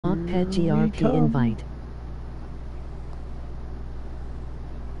Pet GRP invite.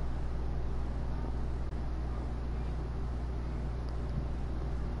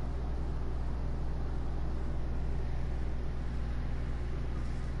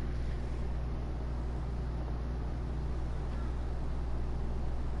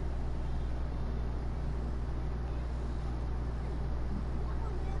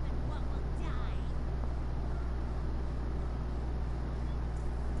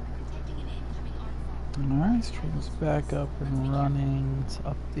 Alright, stream's back up and running. It's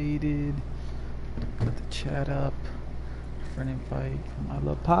updated. Got the chat up. For an invite from I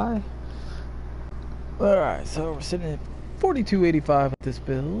Love Pie. Alright, so we're sitting at 4285 with this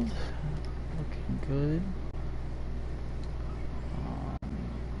build. Looking good.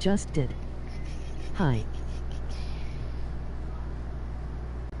 Just did. Hi.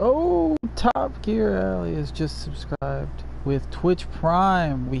 Oh, Top Gear Alley has just subscribed with Twitch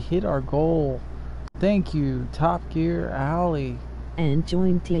Prime. We hit our goal. Thank you, Top Gear Alley. And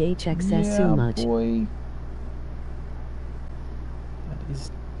join THXS yeah, so much. Boy. That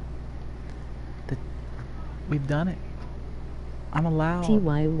is we've done it. I'm allowed.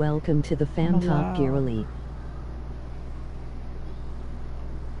 TY, welcome to the fam. Top Gear Alley.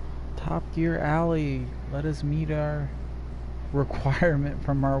 Top Gear Alley. Let us meet our requirement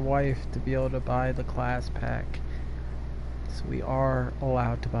from our wife to be able to buy the class pack. So we are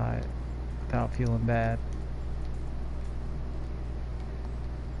allowed to buy it without feeling bad.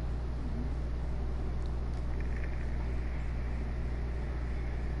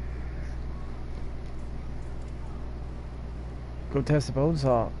 Go test the bone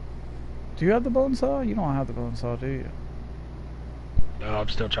saw. Do you have the bone saw? You don't have the bone saw, do you? No, I'm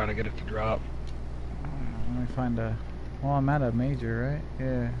still trying to get it to drop. Let me find a... Well, I'm at a major, right?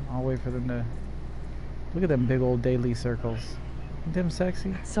 Yeah, I'll wait for them to... Look at them big old daily circles. Ain't them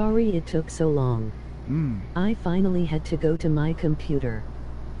sexy? Sorry it took so long. I finally had to go to my computer.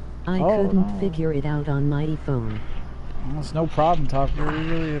 I couldn't figure it out on my phone. Well, it's no problem, Top Gear. We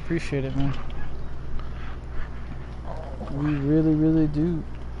really appreciate it, man. We really, really do.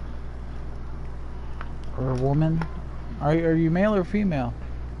 Or a woman. Are you male or female?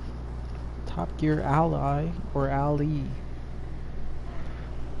 Top Gear Ally or Ali?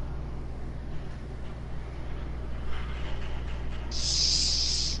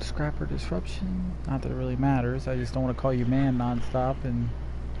 Scrapper disruption. Not that it really matters. I just don't want to call you man nonstop and.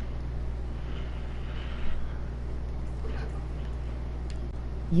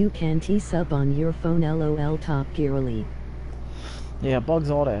 You can T-sub on your phone, LOL. Top Gear Alley. Yeah, bugs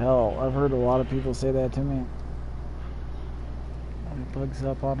all to hell. I've heard a lot of people say that to me. Bugs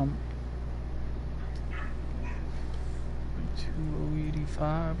up on them.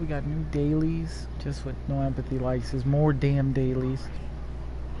 2085. We got new dailies. Just what NoEmpathy likes is more damn dailies.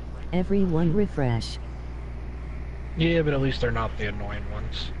 Everyone refresh. Yeah, but at least they're not the annoying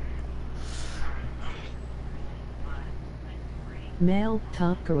ones. Male.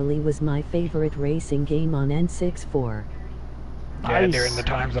 Top Gear Alley was my favorite racing game on N64. Yeah, during the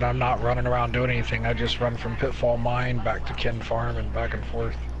times that I'm not running around doing anything, I just run from Pitfall Mine back to Ken Farm and back and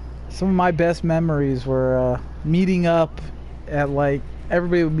forth. Some of my best memories were meeting up at, like,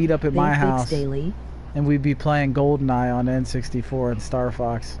 everybody would meet up at my house. Daily. And we'd be playing GoldenEye on N64 and Star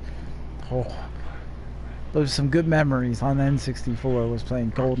Fox. Oh, those are some good memories on N64, was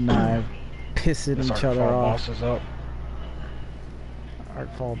playing GoldenEye, pissing each other off. Boss is up.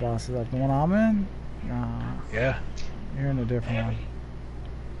 Arcfall boss is up. The one I'm in? Yeah. You're in a different one.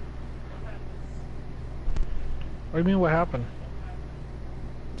 What do you mean, what happened?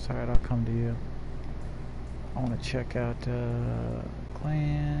 Sorry, I'll come to you. I want to check out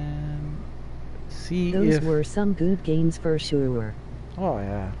Clan. See Those if... were some good games for sure. Oh,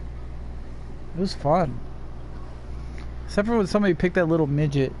 yeah. It was fun. Except for when somebody picked that little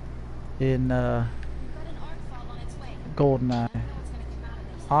midget in GoldenEye.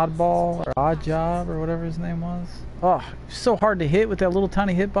 Oddball or Odd Job or whatever his name was. Oh, so hard to hit with that little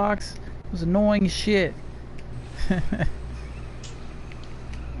tiny hitbox. It was annoying as shit.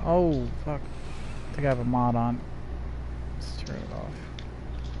 Oh, fuck. I think I have a mod on. Let's turn it off.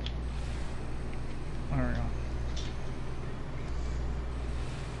 There we go.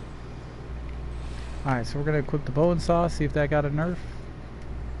 Alright, so we're going to equip the bow and saw, see if that got a nerf.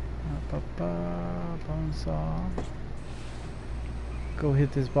 Bow and saw. Go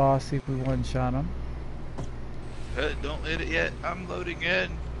hit this boss, see if we one-shot him. Don't hit it yet. I'm loading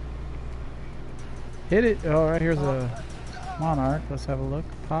in. Hit it. Oh, right here's a Monarch. Let's have a look.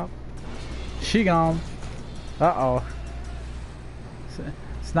 Pop. She gone. Uh-oh.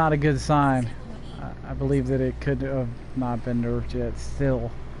 It's not a good sign. I believe that it could have not been nerfed yet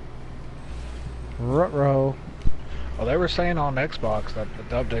still. Ruh-roh. Well, they were saying on Xbox that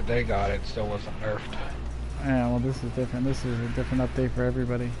the update they got, it still wasn't nerfed. Yeah, well, this is different. This is a different update for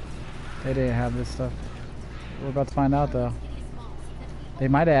everybody. They didn't have this stuff. We're about to find out, though. They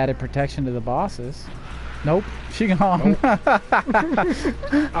might have added protection to the bosses. Nope. She gone. Nope.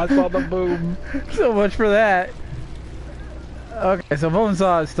 I saw the boom. So much for that. Okay, so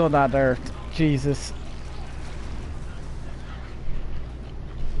Bonesaw is still not nerfed. Jesus.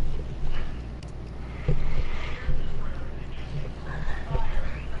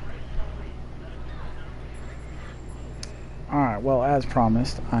 Alright, well, as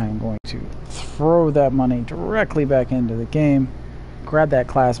promised, I am going to throw that money directly back into the game. Grab that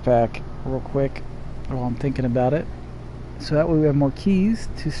class pack real quick while I'm thinking about it. So that way we have more keys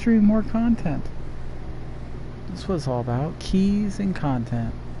to stream more content. That's what it's all about. Keys and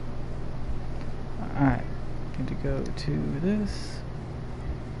content. Alright, going to go to this.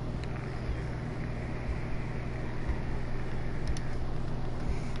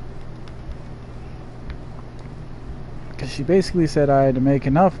 Because she basically said I had to make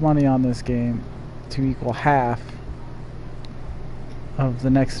enough money on this game to equal half of the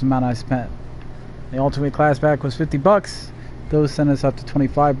next amount I spent. The ultimate class pack was $50. Those sent us up to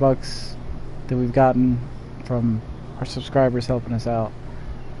 $25 that we've gotten from our subscribers helping us out.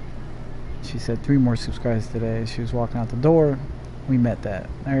 She said 3 more subscribers today. She was walking out the door. We met that.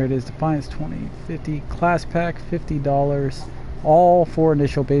 There it is. Defiance 2050 class pack, $50. All 4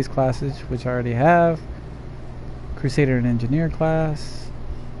 initial base classes, which I already have. Crusader and Engineer class,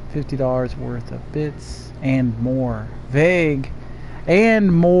 $50 worth of bits and more. Vague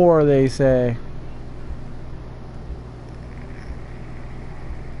and more, they say.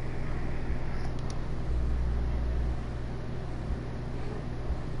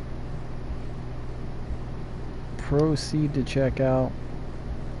 Proceed to checkout.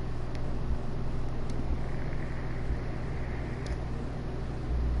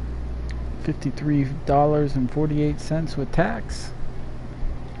 $53.48 with tax.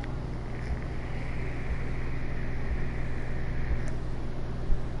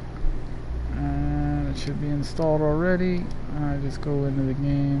 And it should be installed already. I just go into the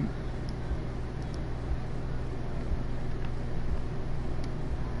game.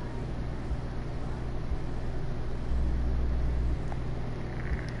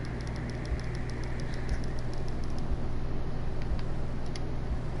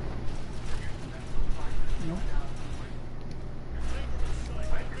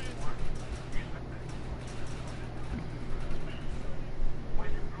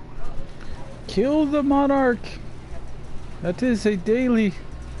 Kill the monarch. That is a daily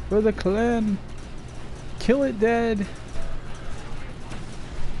for the clan. Kill it dead.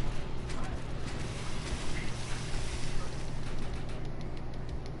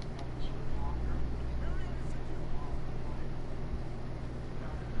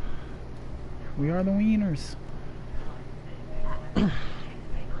 We are the wieners. So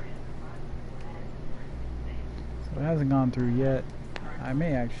it hasn't gone through yet. I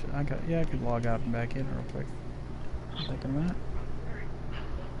may actually, I could log out and back in real quick. Second of that.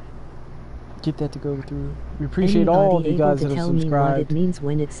 Get that to go through. We appreciate all of you guys that have subscribed. Tell me what it means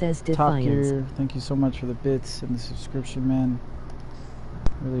when it says Defiance. Here, thank you so much for the bits and the subscription, man.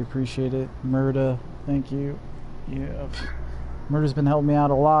 Really appreciate it. Murda, thank you. Yeah, Murda's been helping me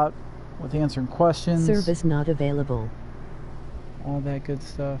out a lot with answering questions. Service not available. All that good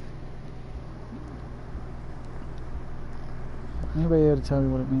stuff. Anybody able to tell me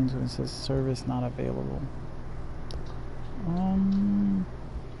what it means when it says service not available?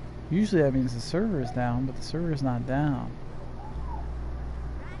 Usually that means the server is down, but the server is not down.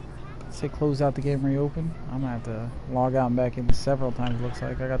 Say close out the game, reopen. I'm gonna have to log out and back in several times. Looks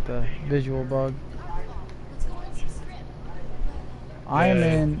like I got the visual bug. I am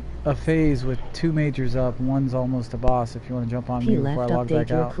in a phase with 2 majors up. One's almost a boss. If you want to jump on me before I log back out. He left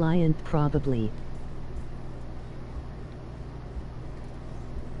update your client probably.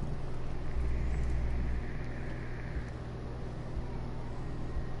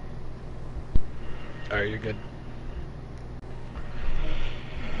 Alright, you're good.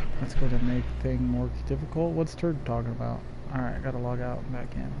 Let's go to make thing more difficult. What's Turd talking about? Alright, I gotta log out and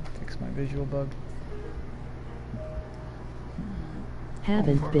back in. Fix my visual bug.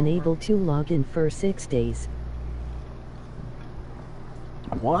 Haven't been able to log in for 6 days.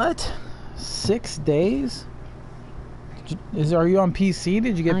 What? 6 days? Are you on PC?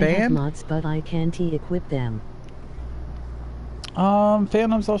 Did you get banned? I have mods, but I can't equip them.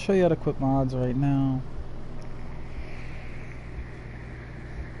 Phantoms, I'll show you how to equip mods right now.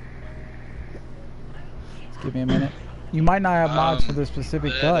 Just give me a minute. You might not have mods for the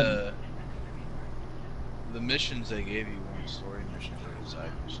specific gun. The missions they gave you weren't story missions, they were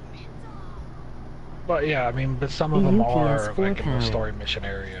side missions. But yeah, I mean, but some of them are PS4 like in the power. story mission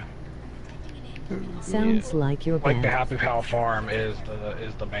area. Sounds like you're Like the bad. Happy Pal Farm is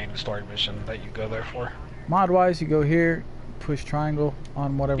the main story mission that you go there for. Mod wise, you go here, push triangle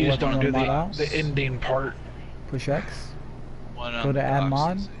on whatever You just weapon don't you do want to mod out. the ending part. Push X. One Go on to add the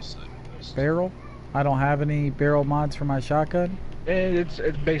mod. boxes, so- Barrel. I don't have any barrel mods for my shotgun. It's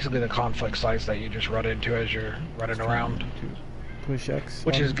basically the conflict sites that you just run into as you're running around, Push X.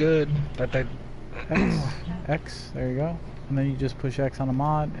 which is good that they. X. There you go. And then you just push X on a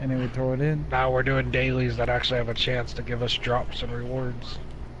mod, and it would throw it in. Now we're doing dailies that actually have a chance to give us drops and rewards.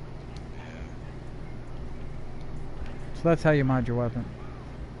 So that's how you mod your weapon.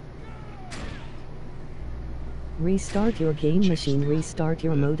 Restart your game machine, restart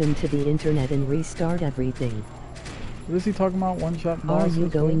your modem to the internet, and restart everything. What is he talking about? One shot Are bosses? you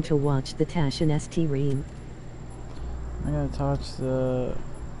going to watch the Tashin ST Ream? I gotta touch the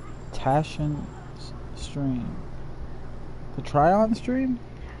Tashin stream. The try-on stream?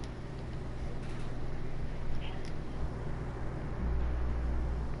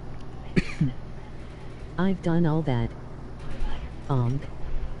 I've done all that.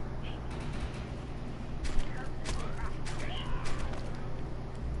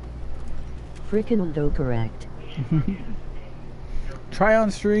 Frickin' autocorrect.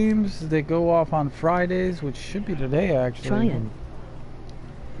 Try-on streams, they go off on Fridays, which should be today actually. Tryin'.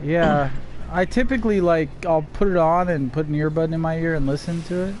 Yeah, I typically I'll put it on and put an earbud in my ear and listen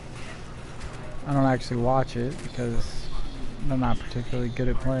to it. I don't actually watch it because I'm not particularly good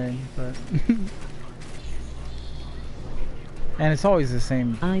at playing, but and it's always the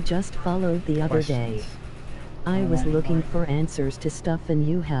same. I just followed the other day. questions. I was looking for answers to stuff and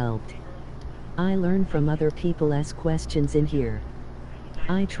you helped. I learn from other people's questions in here.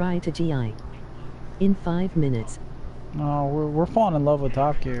 I try to GI. In 5 minutes. No, we're falling in love with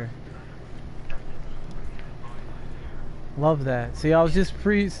Top Gear. Love that. See, I was just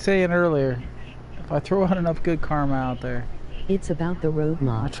saying earlier, if I throw out enough good karma out there, It's about the road I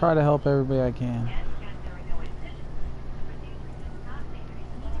mod. try to help everybody I can.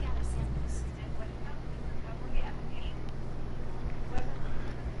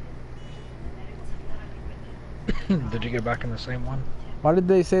 Did you get back in the same one? Why did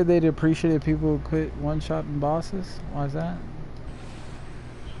they say they'd appreciate if people would quit one-shotting bosses? Why is that?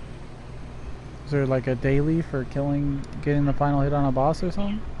 Is there like a daily for getting the final hit on a boss or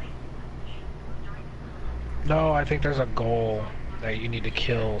something? No, I think there's a goal that you need to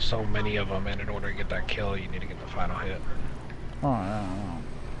kill so many of them, and in order to get that kill, you need to get the final hit. Oh, I don't know.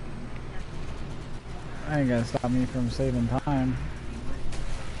 That ain't gonna stop me from saving time.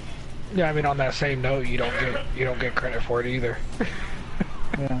 Yeah, I mean, on that same note, you don't get credit for it either.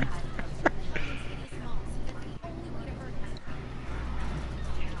 Yeah.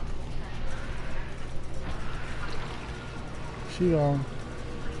 Shoot on.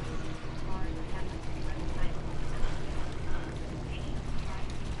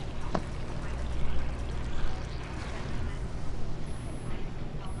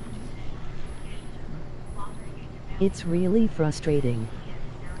 It's really frustrating.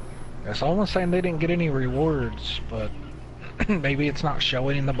 It's almost saying they didn't get any rewards, but maybe it's not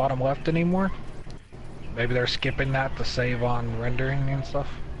showing in the bottom left anymore. Maybe they're skipping that to save on rendering and stuff.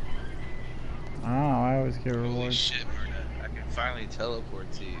 I don't know, I always get Holy rewards. shit, Murda. I can finally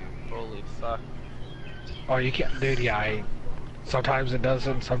teleport to you. Holy fuck. Oh, you can't, dude. Yeah, sometimes it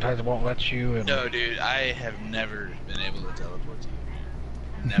doesn't. Sometimes it won't let you. And No, dude, I have never been able to teleport to you.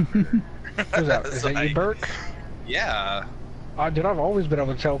 Never. Is that, is It's that you, like- Burke? Yeah. Dude, I've always been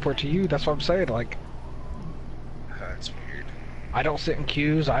able to teleport to you. That's what I'm saying. Like, That's weird. I don't sit in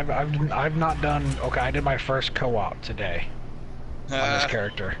queues. I've not done. Okay, I did my first co-op today on this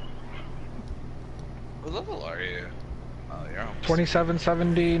character. What level are you? Oh, you're almost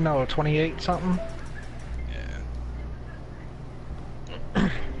 2770, no, 28 something. Yeah.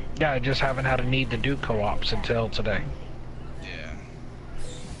 Yeah, I just haven't had a need to do co-ops until today. Yeah.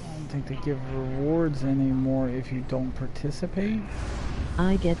 I don't think they give rewards anymore if you don't participate.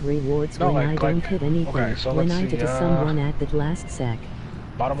 I get rewards No, when I like- don't hit anything. okay, so when let's I see, did to someone at the last sec.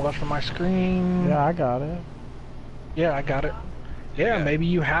 Bottom left of my screen. Yeah, I got it. Yeah, I got it. Yeah, Yeah. maybe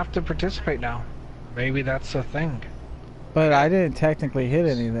you have to participate now. Maybe that's a thing. But I didn't technically hit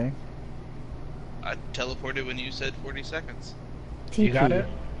anything. I teleported when you said 40 seconds. You got it?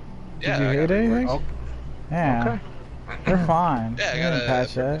 Yeah, Did you I hit got anything? rewards. Yeah, Okay. they're fine. Yeah, I They got didn't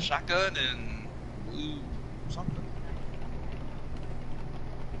patch a that. shotgun and blue something.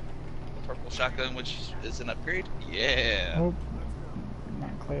 Purple shotgun, which is an upgrade. Yeah. Oh,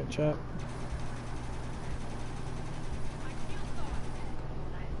 not clear chat.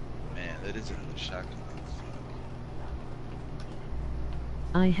 That is another shotgun.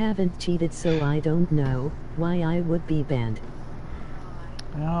 I haven't cheated, so I don't know why I would be banned.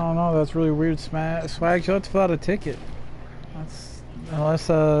 I don't know, that's really weird. Swag, you'll have to fill out a ticket. That's, unless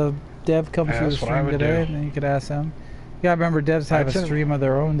Dev comes to the that's what I stream would today, do. then you could ask them. You gotta remember, Devs have a I'd stream of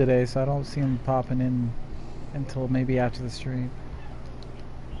their own today, so I don't see them popping in until maybe after the stream.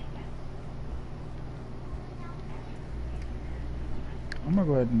 I'm gonna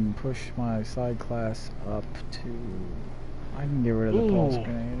go ahead and push my side class up to... I can get rid of the pulse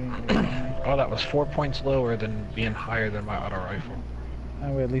grenade. Oh, that was 4 points lower than being higher than my auto rifle.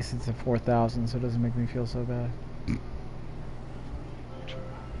 That way at least it's a 4,000, so it doesn't make me feel so bad.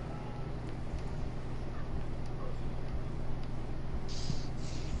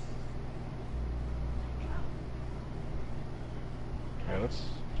 Yeah, that's...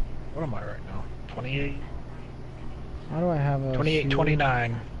 What am I right now? 28? How do I have a 28, shield?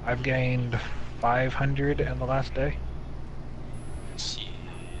 29. I've gained 500 in the last day. Shit.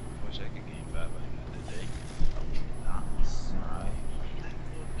 Wish I could gain 500 today.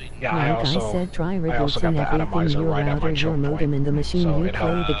 Yeah, Like I also said, try got rebooting the everything, atomizer your right at my router, your choke modem, point, and the machine so you it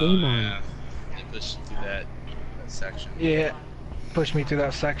play helped. the game on. Yeah. It pushed you through that section. Yeah, pushed me through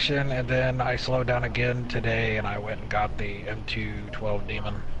that section, and then I slowed down again today, and I went and got the M212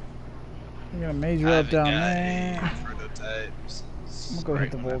 Demon. You got a major I up haven't down got there. a prototype since I'm gonna go hit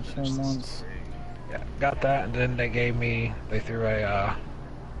right the when I Volt finished Swim this once. rig. Yeah, got that, and then they threw a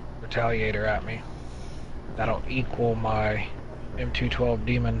retaliator at me. That'll equal my M212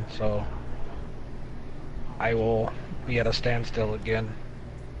 Demon, so I will be at a standstill again.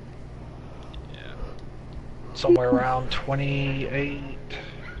 Yeah. Somewhere around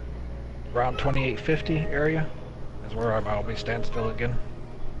 2850 area is where I'll be standstill again.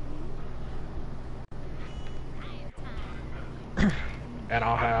 And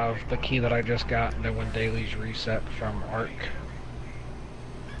I'll have the key that I just got, and then when dailies reset from Arc,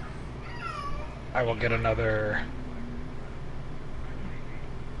 I will get another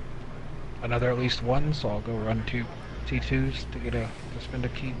at least one, so I'll go run 2 T2s to spend a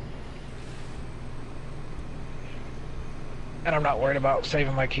key. And I'm not worried about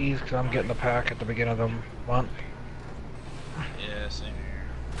saving my keys because I'm getting the pack at the beginning of the month. Yeah, same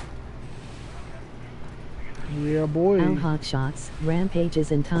here. Yeah, boy. Our hotshots,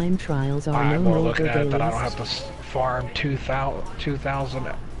 rampages, and time trials are I'm no more longer looking at dailies. that I don't have to farm 2,000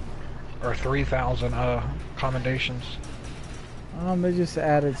 or 3,000 commendations. They just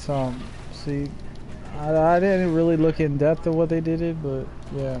added some. See, I didn't really look in depth at what they did, but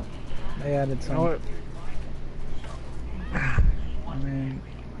yeah, they added You some. know what? I mean,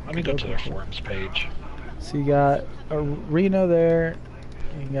 Let me go to their forums page. so you got Arena there,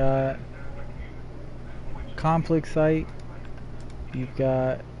 you got Conflict Site, you've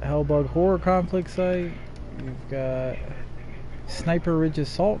got Hellbug Horror Conflict Site, you've got Sniper Ridge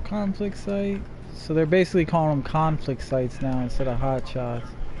Assault Conflict Site. So they're basically calling them conflict sites now instead of hotshots.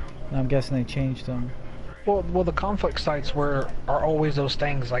 And I'm guessing they changed them. Well, the conflict sites are always those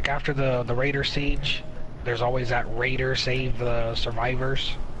things. Like after the Raider siege, there's always that Raider save the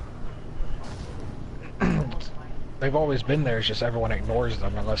survivors. They've always been there. It's just everyone ignores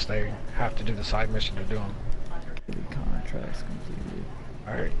them unless they have to do the side mission to do them. Contracts completed.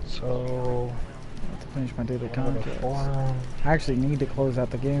 All right, so I have to finish my daily go to contracts. forum. I actually need to close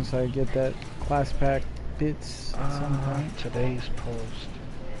out the game so I get that class pack bits at some point. Today's post.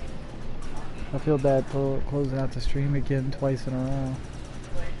 I feel bad closing out the stream again twice in a row.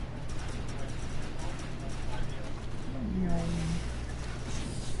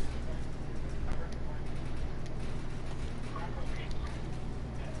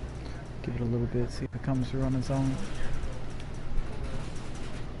 Give it a little bit, see if it comes through on its own.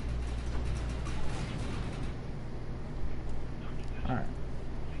 Alright.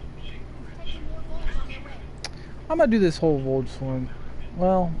 I'm gonna do this whole Volt Swim.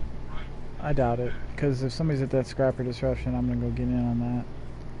 Well, I doubt it, because if somebody's at that Scrapper Disruption, I'm gonna go get in on that.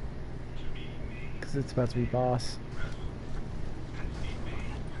 Because it's about to be boss.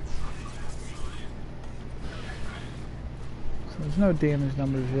 So there's no damage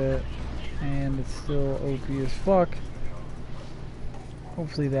numbers yet, and it's still OP as fuck.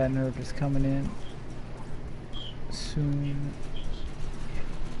 Hopefully that nerf is coming in soon.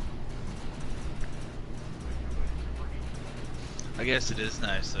 I guess it is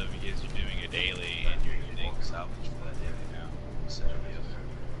nice though because you're doing a daily and you're getting salvage for that daily now. Instead of the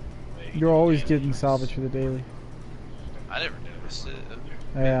other way. You're always getting salvage for the daily. I never noticed it.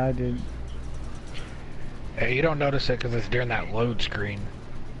 Yeah, I did. Hey, you don't notice it because it's during that load screen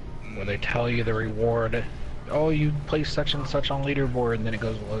where they tell you the reward. Oh, you placed such and such on leaderboard, and then it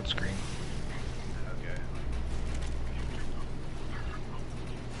goes to load screen.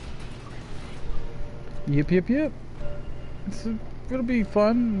 Yep, yep, yep. It'll be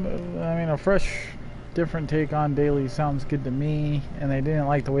fun. I mean, a fresh, different take on dailies sounds good to me. And they didn't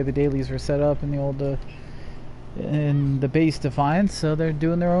like the way the dailies were set up in the old, in the base Defiance, so they're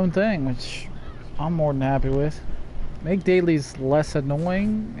doing their own thing, which I'm more than happy with. Make dailies less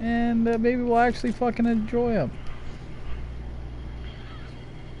annoying, and maybe we'll actually fucking enjoy them.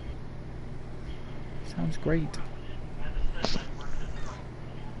 Sounds great.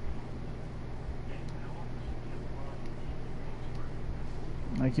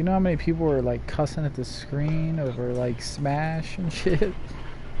 Like, you know how many people were like cussing at the screen over like Smash and shit?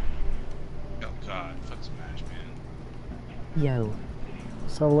 Oh god, fuck Smash, man. Yo.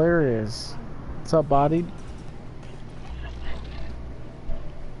 It's hilarious. What's up, Bodied?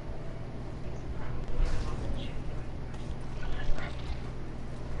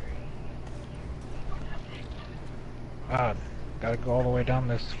 Gotta go all the way down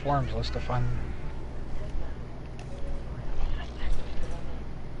this forums list to find.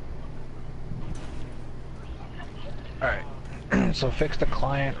 Alright. So fix the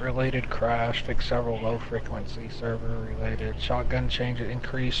client-related crash, fix several low-frequency server-related shotgun changes,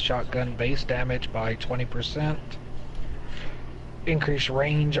 increase shotgun base damage by 20%, increase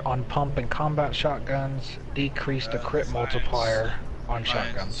range on pump and combat shotguns, decrease the crit multiplier on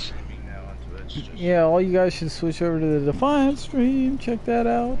shotguns. Yeah, all you guys should switch over to the Defiance stream. Check that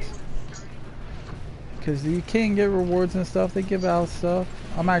out. Because you can get rewards and stuff. They give out stuff.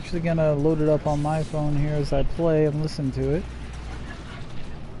 I'm actually going to load it up on my phone here as I play and listen to it.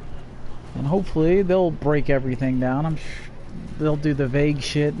 And hopefully they'll break everything down. I'm sure they'll do the vague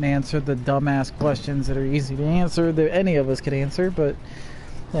shit and answer the dumbass questions that are easy to answer that any of us could answer, but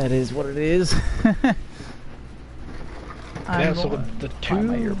that is what it is. Yeah, so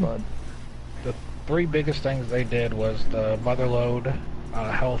the three biggest things they did was the motherload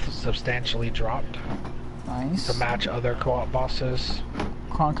health substantially dropped. Nice. To match other co-op bosses.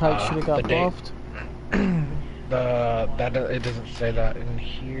 Cronkite should have got buffed. It doesn't say that in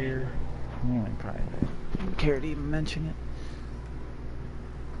here. Yeah, probably didn't care to even mention it.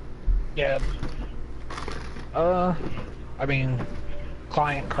 Yeah. I mean,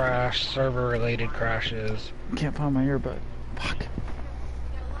 client crash, server-related crashes. Can't find my earbud. Fuck.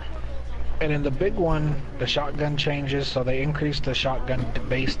 And in the big one, the shotgun changes, so they increased the shotgun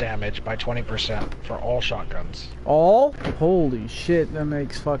base damage by 20% for all shotguns. All? Holy shit, that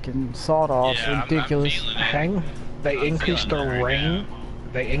makes fucking sawed-off ridiculous. They increased the range.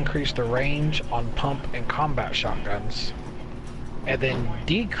 They increased the range on pump and combat shotguns, and then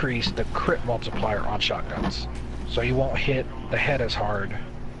decreased the crit multiplier on shotguns. So you won't hit the head as hard,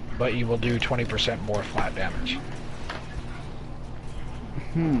 but you will do 20% more flat damage.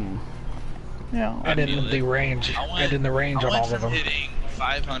 Yeah. And in the range, on all of them. Hitting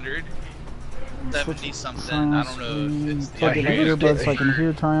 570 something. I don't know if it's the Plug in my earbuds so I can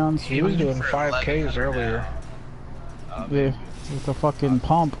hear Tryon's. He was doing 5Ks earlier. Yeah, with the fucking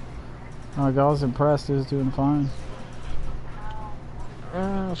pump. I was impressed. He was doing fine.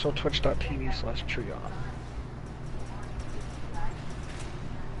 So twitch.tv/Trion.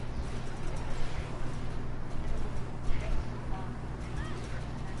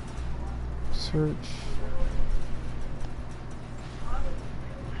 Search.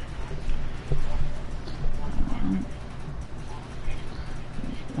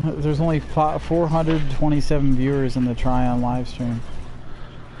 There's only 427 viewers in the Tryon live stream.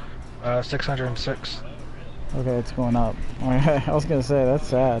 606. Okay, it's going up. I was gonna say, that's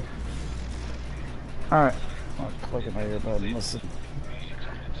sad. Alright. I'll plug in my earbud and listen.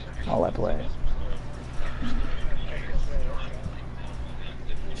 I'll let play.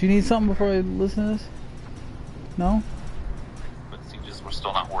 Do you need something before I listen to this? No? But we're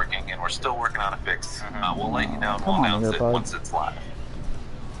still not working, and we're still working on a fix. We'll let you know, and we'll announce it once it's live.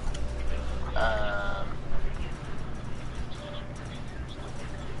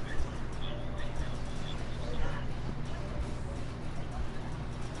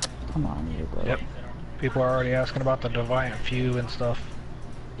 Come on, earbud. Yep. People are already asking about the Defiant Few and stuff.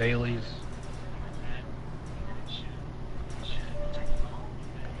 Dailies.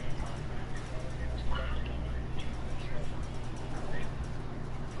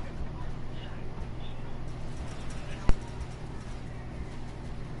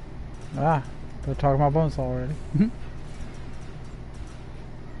 Ah, they're talking about bonus already.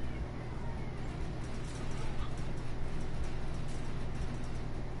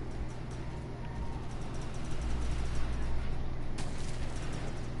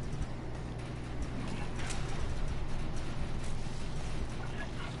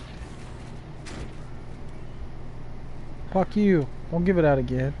 Fuck you. Don't give it out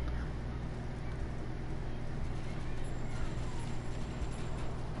again.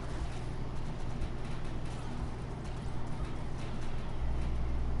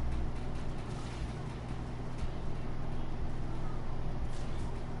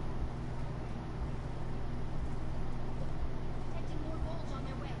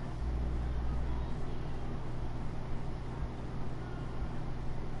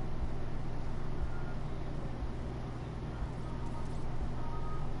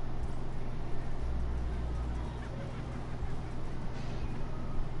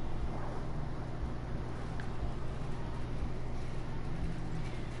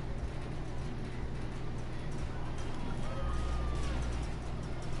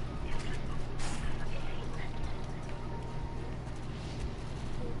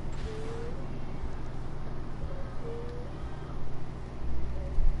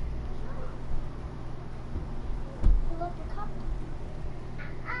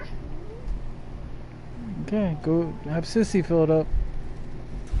 Okay, go have Sissy fill it up.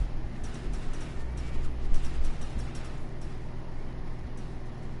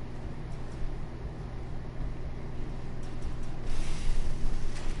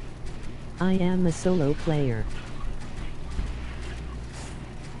 I am a solo player.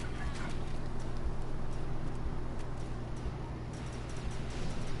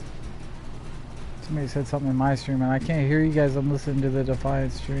 Somebody said something in my stream, and I can't hear you guys. I'm listening to the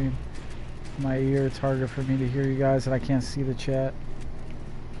Defiance stream. My ear, it's harder for me to hear you guys, and I can't see the chat.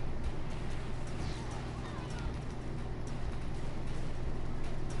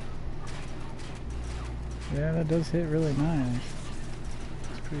 Yeah, that does hit really nice.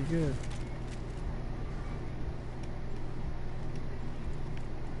 It's pretty good.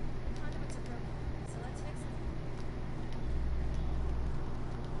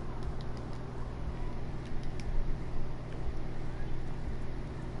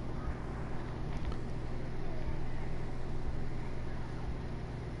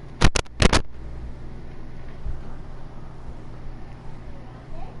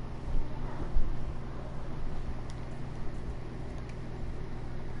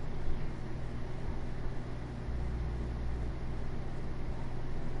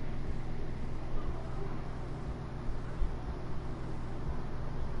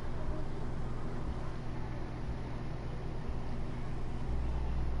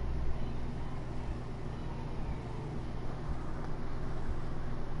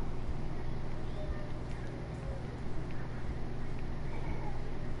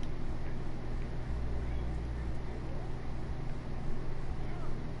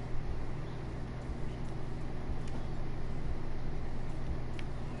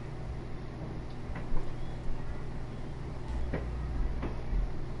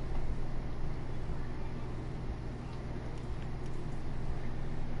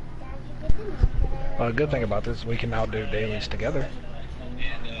 A good thing about this is we can now do dailies together.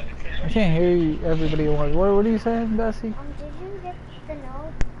 I can't hear you, everybody. What are you saying, Bessie? Did you get the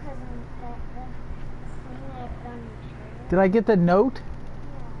note? Because Did I get the note? Yeah.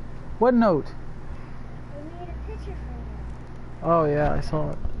 What note? We made a picture for you. Oh yeah, I saw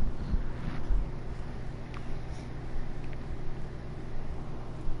it.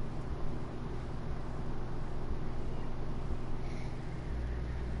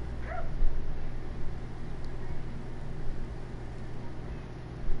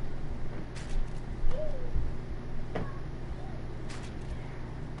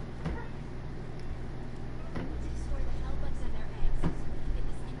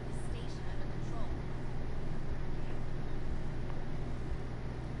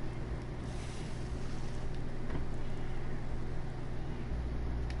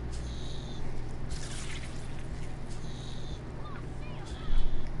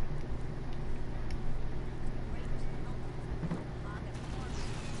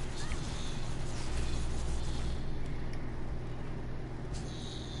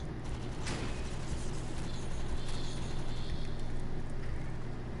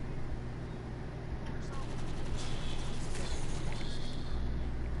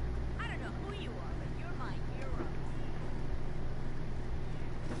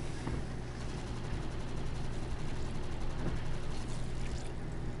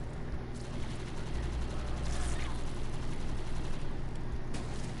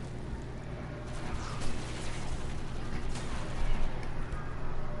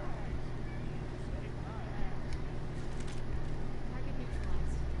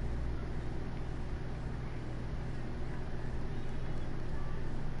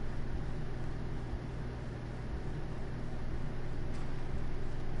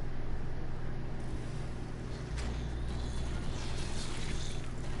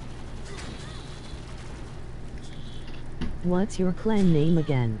 What's your clan name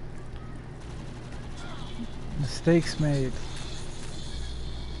again? Mistakes made.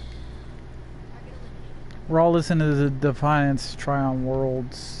 We're all listening to the Defiance Tryon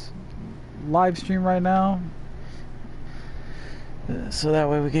Worlds live stream right now. So that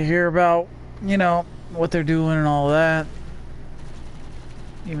way we can hear about, you know, what they're doing and all that.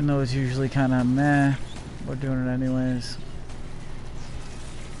 Even though it's usually kind of meh, we're doing it anyways.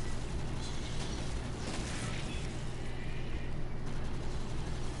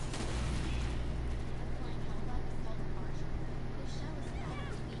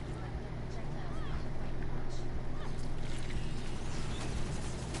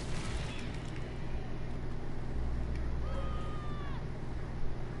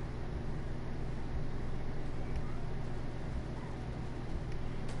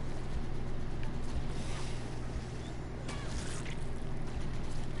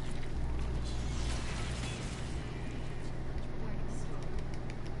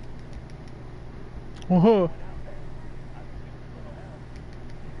 Whoa.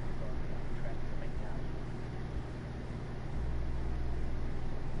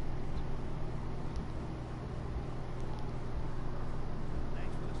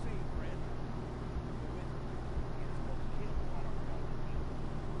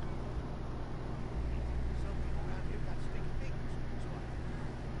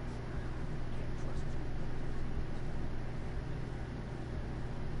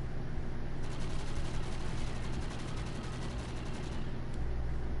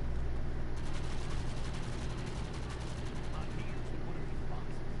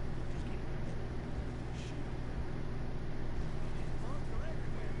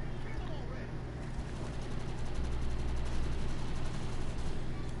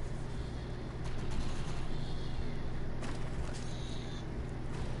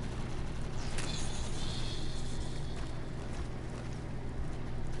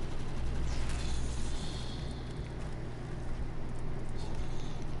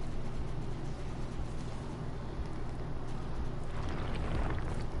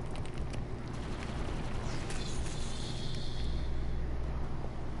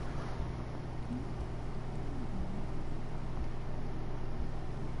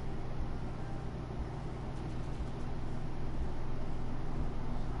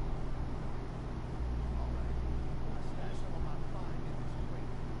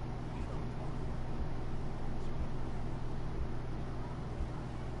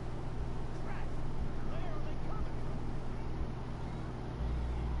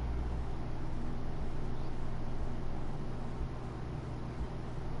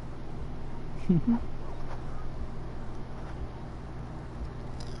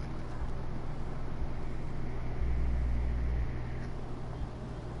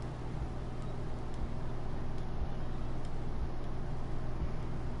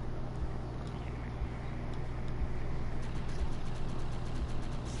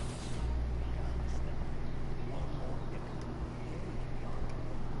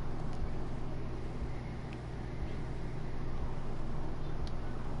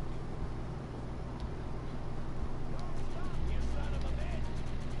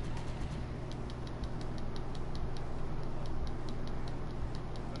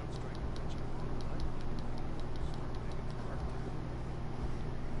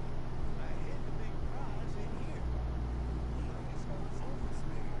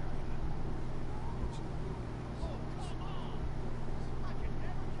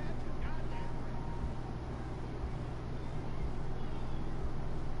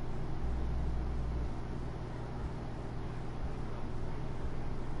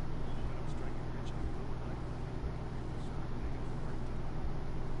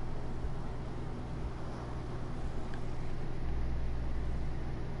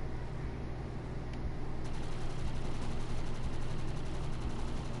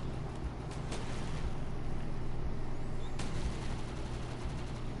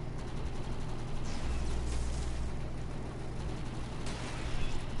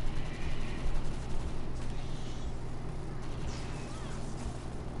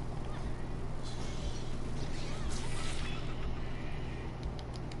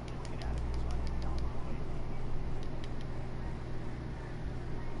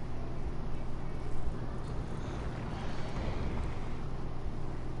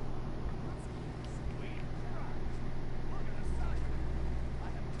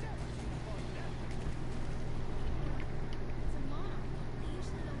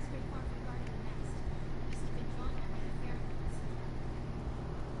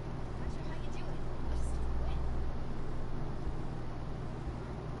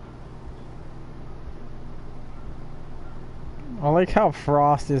 I like how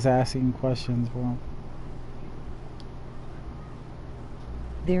Frost is asking questions for him.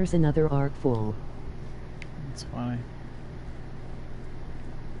 There's another arc full. It's funny.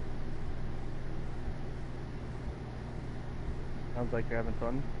 Sounds like you're having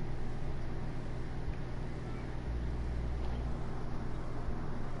fun.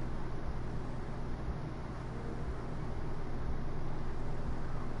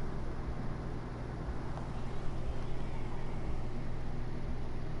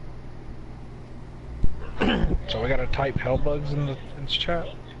 So we gotta type hell bugs in the chat.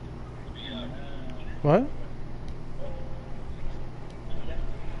 What?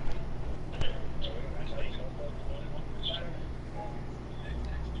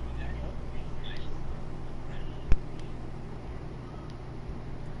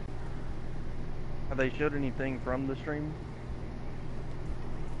 Have they showed anything from the stream?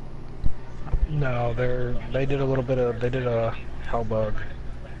 No, they did a little bit of, they did a hell bug.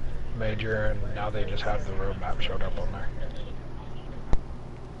 major, and now they just have the roadmap showed up on there.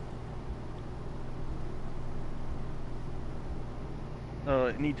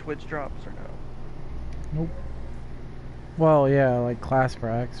 Any Twitch drops or no? Nope. Well, yeah, like class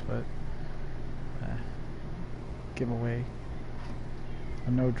packs, but giveaway.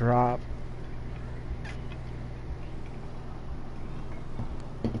 No drop.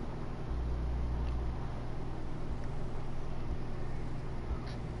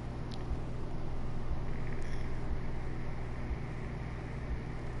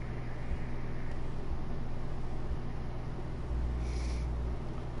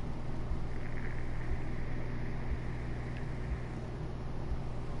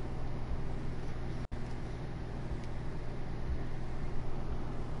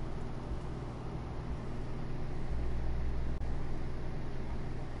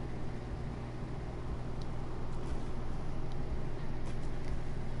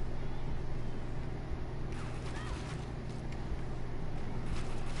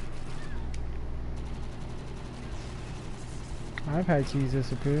 I've had keys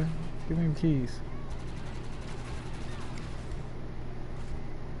disappear. Give me keys.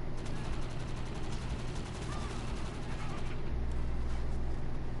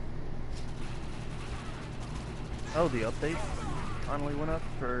 Oh, the update finally went up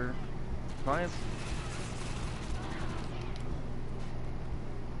for Defiance.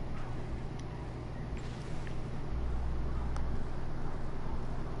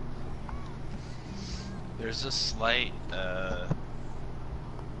 There's a slight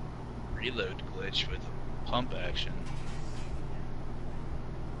reload glitch with pump action.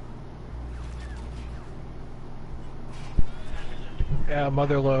 Yeah,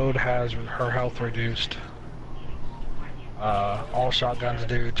 Motherload has her health reduced. All shotguns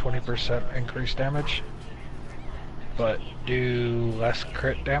do 20% increased damage, but do less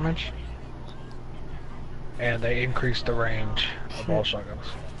crit damage, and they increase the range of all shotguns.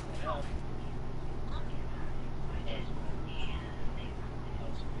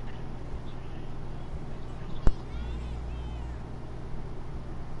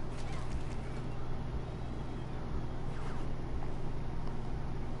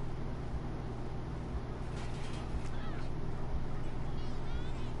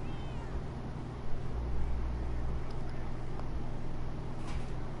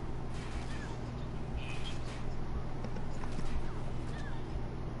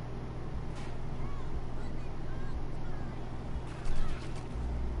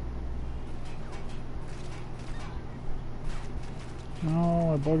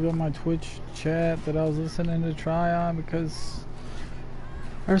 No, I bugged up my Twitch chat that I was listening to try on because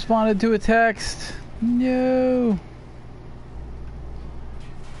I responded to a text. No.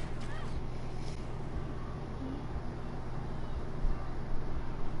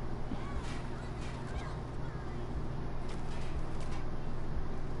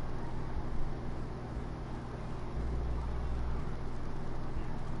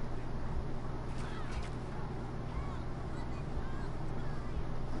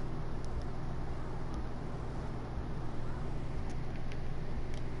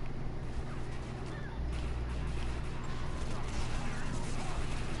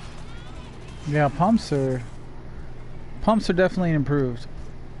 Yeah, pumps are definitely improved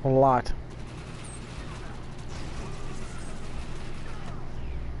a lot.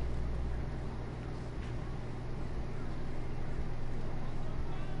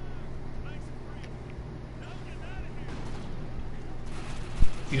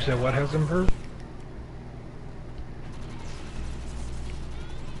 You said what has improved?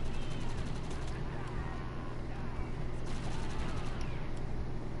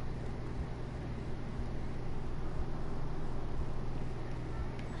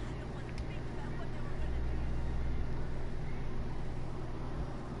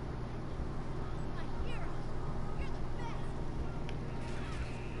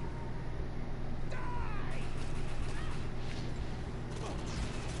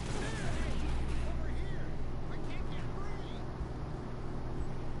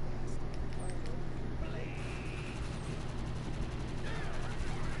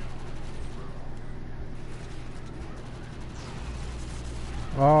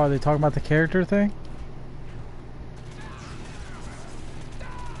 Oh, are they talking about the character thing?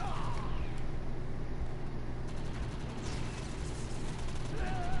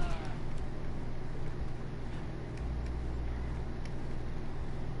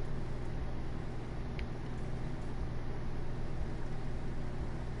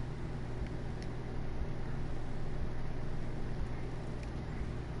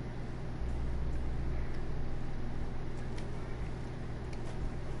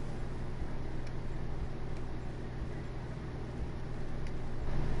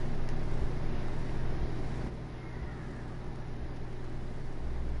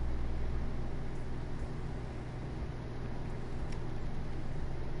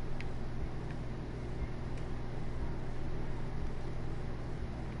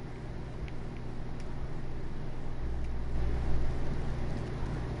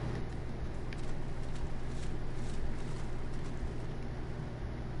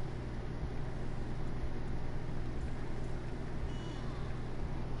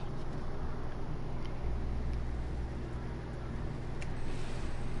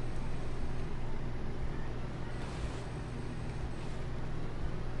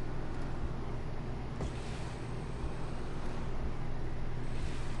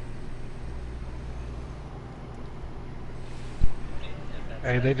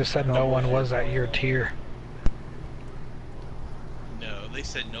 Hey, they just said no one was at your tier. No, they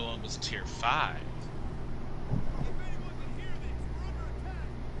said no one was tier 5.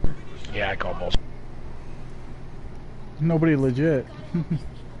 Yeah, I called bullshit. Nobody legit.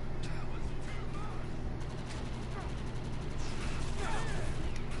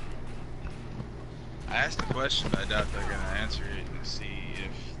 I asked the question, but I doubt they're going to answer it and see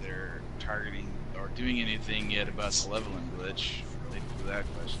if they're targeting or doing anything yet about the leveling glitch. They do that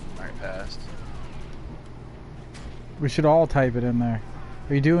question right past. We should all type it in there.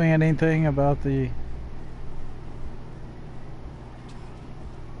 Are you doing anything about the...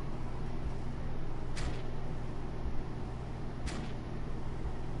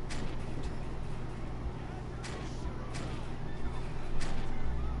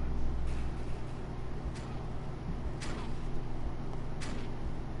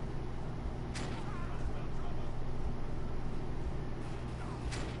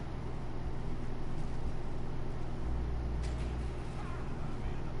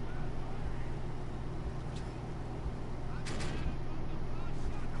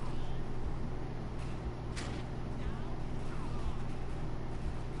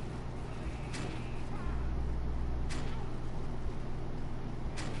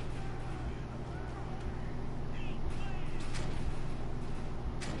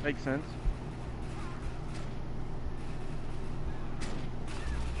 Makes sense.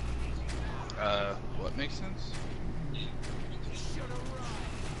 What makes sense?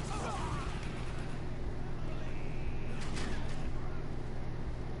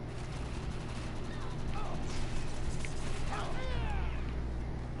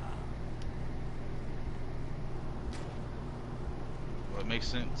 What makes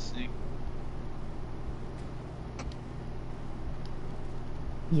sense, Zeke?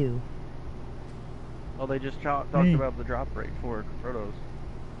 You. Well, they just talked about the drop rate for protos.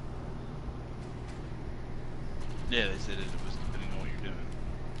 Yeah, they said it was depending on what you're doing.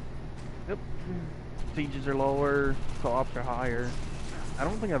 Yep. Sieges are lower, co-ops are higher. I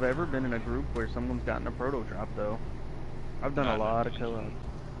don't think I've ever been in a group where someone's gotten a proto drop, though. I've done a lot of co-ops.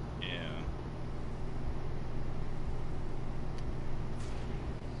 Yeah.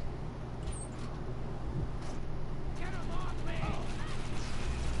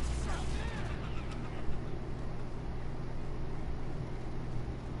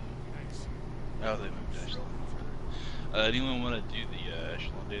 Oh, they moved Echelon further. Anyone want to do the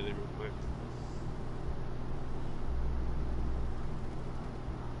Echelon daily real quick?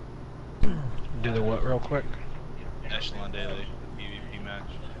 Do the what real quick? Echelon daily, the PvP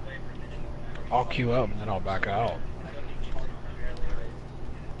match. I'll queue up and then I'll back out.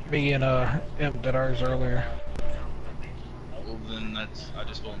 Me and Imp did ours earlier. Well, then I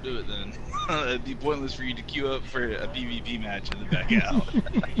just won't do it then. It'd be pointless for you to queue up for a PvP match and then back out.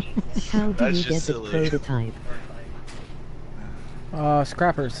 How do That's you just get silly. the prototype?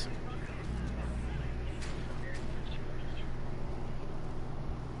 Scrappers.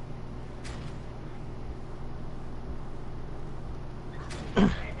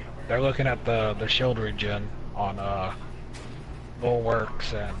 They're looking at the shield regen on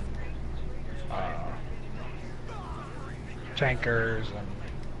bulwarks and tankers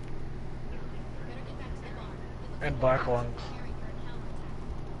and black lungs.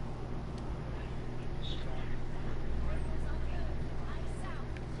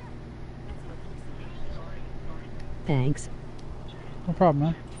 Thanks. No problem,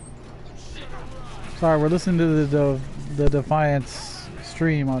 man. Sorry, we're listening to the Defiance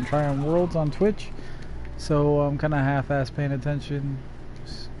stream on Triumph Worlds on Twitch, so I'm kind of half-ass paying attention.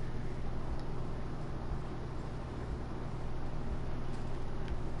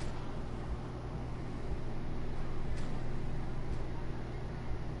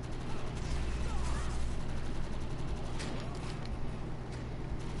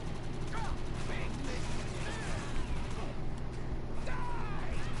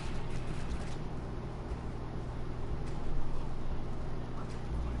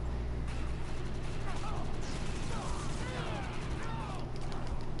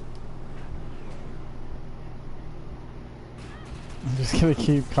 I'm just gonna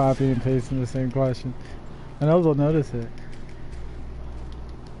keep copying and pasting the same question. I know they'll notice it.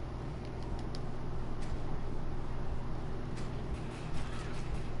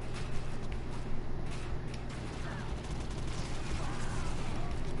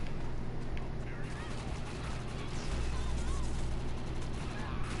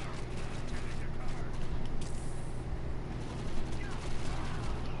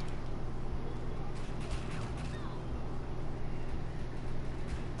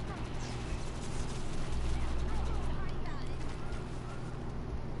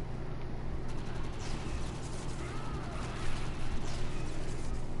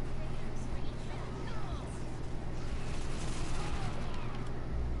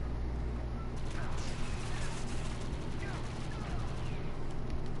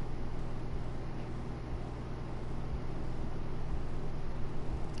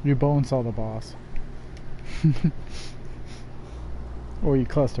 You bone saw the boss. Or you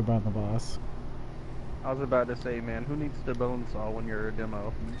cluster by the boss. I was about to say, man, who needs to bone saw when you're a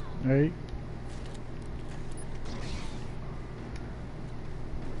demo? Right?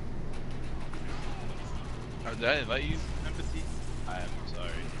 Oh, did I invite you, Empathy? I am sorry.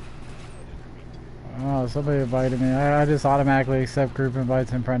 Oh, somebody invited me. I just automatically accept group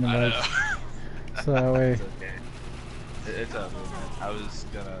invites and friend invites. So that way. It's okay. It's all good, man. I was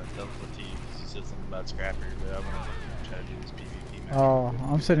gonna tell T because you said something about Scrapper, but I'm gonna try to do this PvP match. Oh,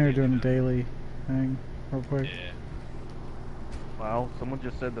 I'm sitting here doing a daily thing real quick. Yeah. Wow, someone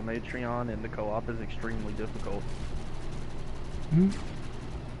just said the Matreon in the co-op is extremely difficult. Hmm?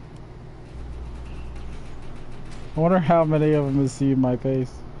 I wonder how many of them have seen my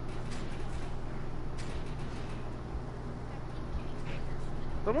face.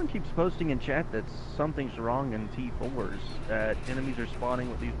 Someone keeps posting in chat that something's wrong in T4s, that enemies are spawning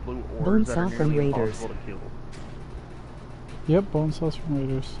with these blue orbs that are Bonesaw from nearly Raiders. impossible to kill. Yep, bone sauce from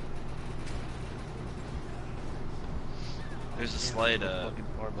Raiders. There's a slight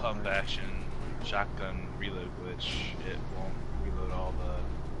pump action shotgun reload glitch. It won't reload all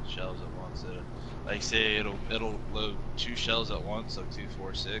the shells at once. Like say it'll load 2 shells at once, so 2,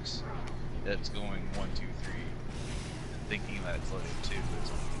 4, 6. It's going 1, 2, 3, thinking that it's loading 2, but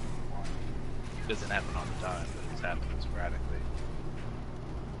it's only loading 1. It doesn't happen all the time, but it's happening sporadically.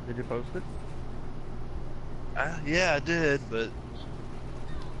 Did you post it? Yeah, I did, but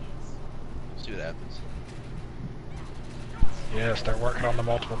let's see what happens. Yes, they're working on the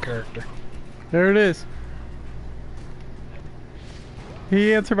multiple character. There it is.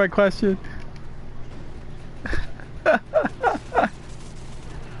 He answered my question.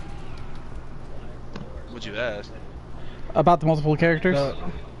 What'd you ask? About the multiple characters?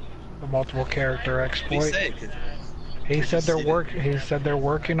 The multiple character exploit. He said they're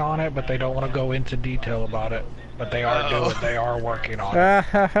working on it, but they don't want to go into detail about it. But they are working on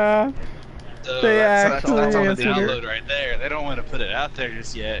it. They that's on the answered download right there. They don't want to put it out there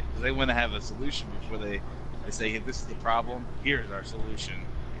just yet because they want to have a solution before they say, hey, this is the problem. Here's our solution.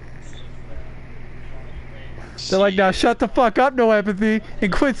 They're like, now shut the fuck up, no empathy,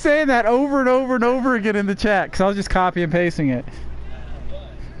 and quit saying that over and over and over again in the chat, because I was just copy and pasting it.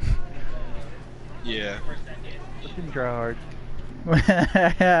 Yeah. Didn't try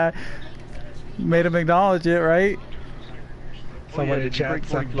hard. Made him acknowledge it, right? Somebody yeah, in chat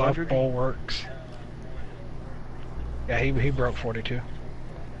said buff bulwarks. Yeah, he broke 42.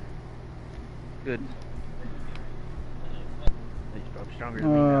 Good. He's probably stronger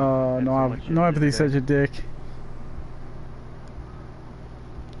than me now. No empathy, such a dick.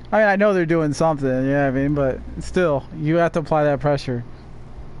 I mean, I know they're doing something, yeah, I mean, but still, you have to apply that pressure.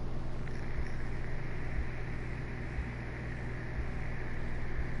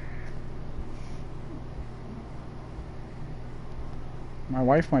 My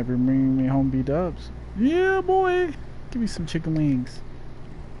wife might be bringing me home B-dubs. Yeah, boy! Give me some chicken wings.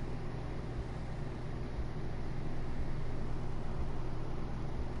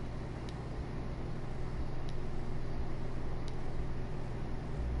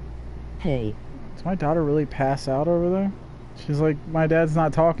 Hey. Does my daughter really pass out over there? She's like, my dad's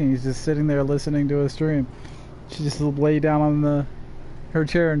not talking, he's just sitting there listening to a stream. She just lay down on her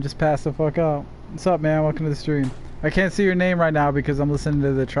chair and just passed the fuck out. What's up, man? Welcome to the stream. I can't see your name right now because I'm listening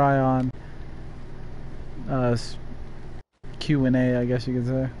to the try-on Q&A, I guess you could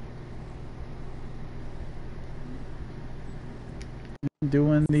say. I'm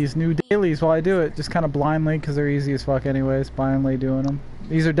doing these new dailies while I do it, just kind of blindly because they're easy as fuck anyways, blindly doing them.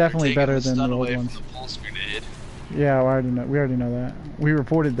 These are definitely better than the old ones. The pulse grenade. Yeah, we already know that. We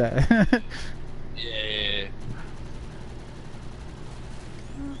reported that. Yeah.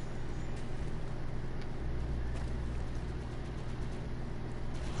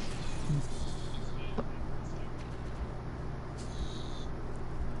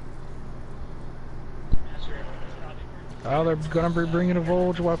 Oh, they're gonna be bringing a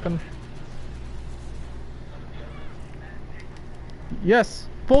Volge weapon. Yes,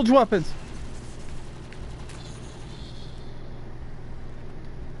 Volge weapons.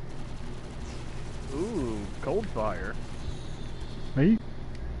 Ooh, cold fire. Right?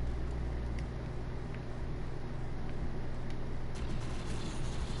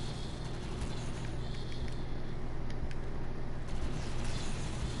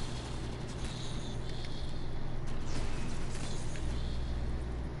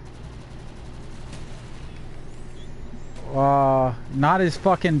 Not his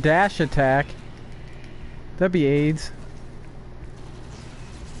fucking dash attack. That'd be AIDS.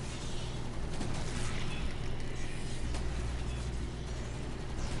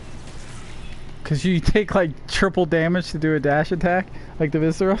 Cause you take like triple damage to do a dash attack, like the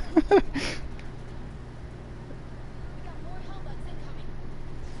Viscera.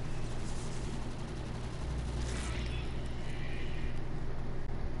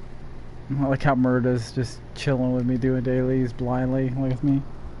 I like how Murda's just chilling with me doing dailies blindly with me,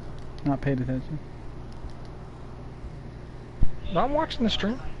 not paying attention. No, I'm watching the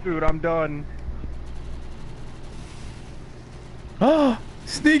stream. Dude, I'm done. Oh,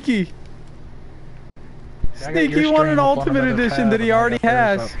 Sneaky! Sneaky won an Ultimate Edition that he already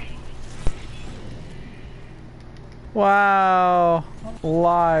has. Wow,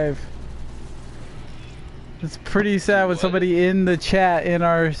 live. It's pretty sad when somebody in the chat in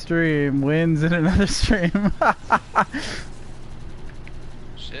our stream wins in another stream.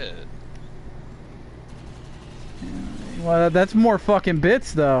 Shit. Well, that's more fucking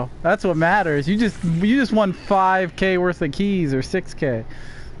bits though. That's what matters. You just won 5K worth of keys or 6K.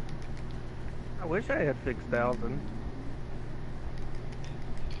 I wish I had 6,000.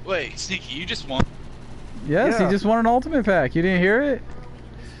 Wait, Sneaky, you just won? Yes, Yeah. he just won an Ultimate Pack. You didn't hear it?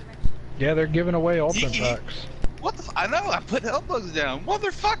 Yeah, they're giving away ultimate Sneaky? packs. What the I know, I put elbows down.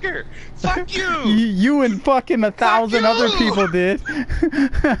 Motherfucker! Fuck you! You and fucking 1,000 other people did.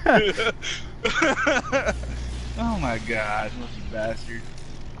 Oh my god, you bastard.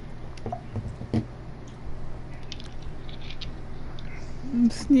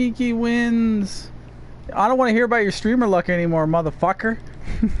 Sneaky wins. I don't want to hear about your streamer luck anymore, motherfucker.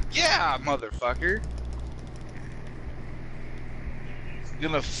 Yeah, motherfucker.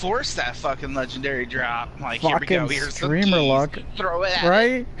 Gonna force that fucking legendary drop. Like, here we go, Fucking here's some streamer keys. luck. Throw it at it.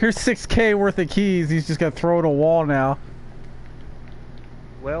 Right? Here's 6K worth of keys. He's just gonna throw at a wall now.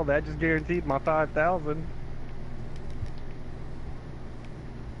 Well, that just guaranteed my 5,000.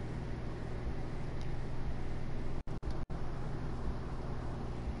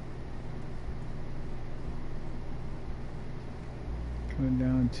 Coming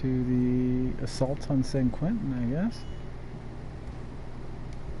down to the assault on San Quentin, I guess.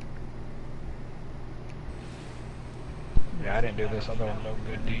 Yeah, I didn't do this other one. No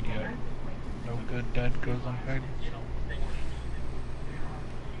good deed yet. No good deed goes unpaid.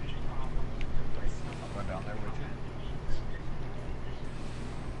 I'll go down there with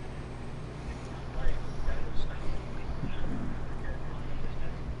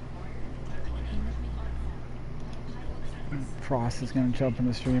you. Frost is gonna jump in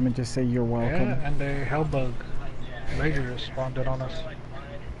the stream and just say you're welcome. Yeah, and a hellbug. Major just spawned it on us.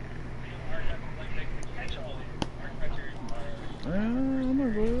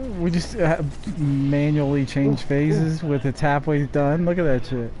 We just manually change phases with it's halfway done. Look at that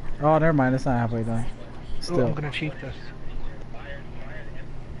shit. Oh, never mind. It's not halfway done. Still. Ooh, I'm gonna cheat this.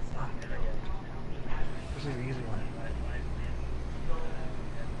 This is an easy one.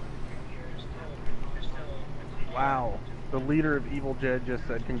 Wow. The leader of Evil Jed just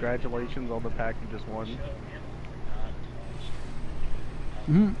said congratulations on the pack you just won.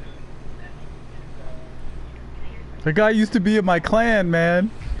 Mm-hmm. The guy used to be in my clan,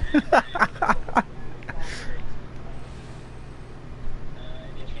 man. So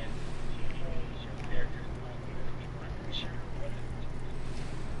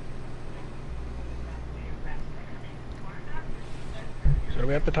do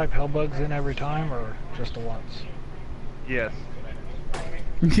we have to type hellbugs in every time, or just the once? Yes.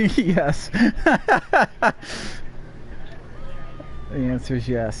 Yes. The answer is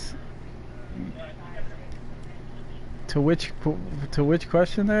yes. To which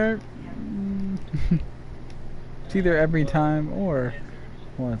question there? It's either every time or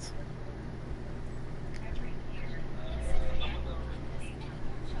once.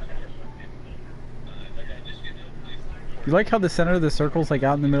 You like how the center of the circle's like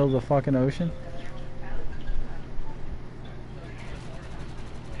out in the middle of the fucking ocean?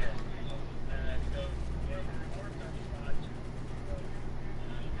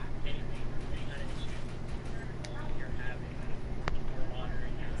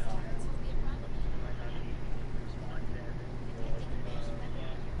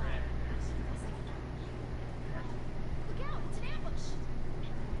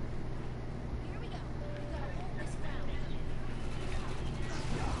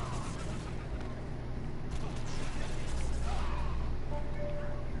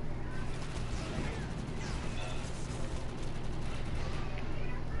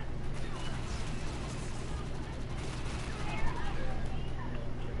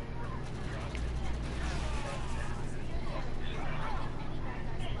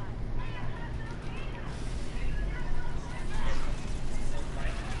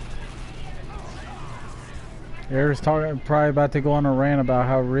 Eric's talking, probably about to go on a rant about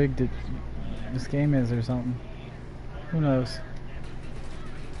how rigged this game is or something. Who knows?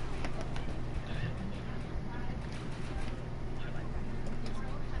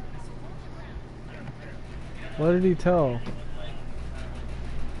 What did he tell?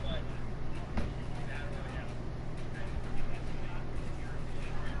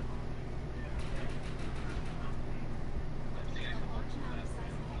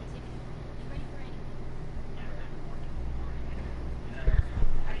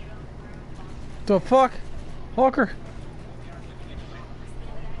 The fuck? Hawker!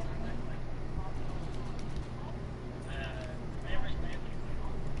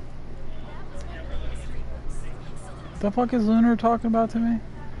 The fuck is Lunar talking about to me?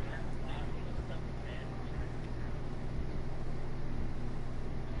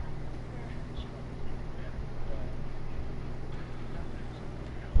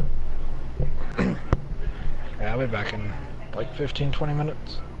 Yeah, I'll be back in like 15-20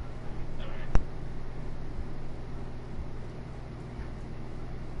 minutes.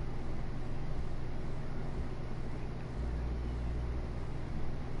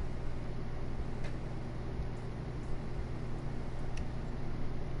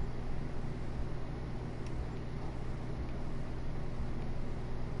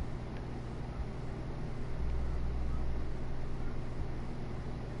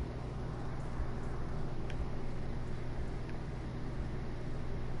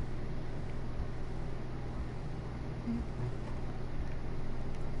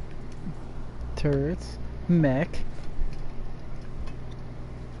 Turrets. Mech.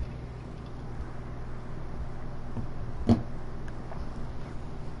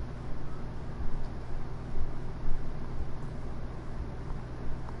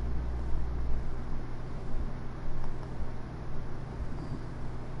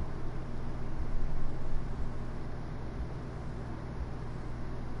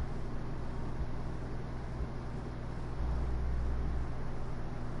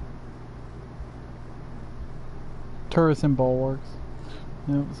 Turrets and bulwarks.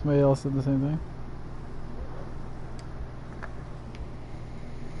 Yep, somebody else said the same thing.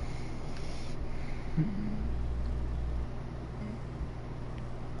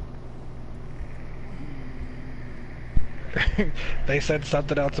 They said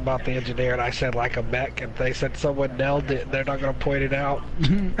something else about the engineer, and I said like a mech, and they said someone nailed it. They're not going to point it out.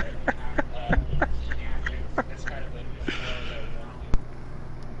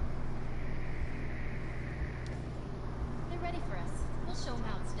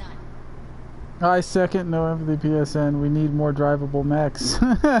 I second NoEmpathy PSN. We need more drivable mechs.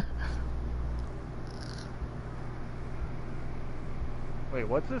 Wait,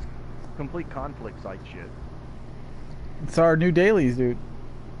 what's this complete conflict site shit? It's our new dailies, dude.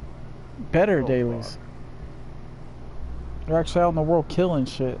 Better dailies. Fuck. They're actually out in the world killing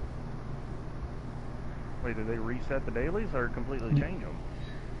shit. Wait, did they reset the dailies or completely change them?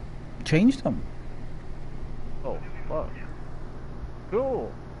 Changed them. Oh, fuck.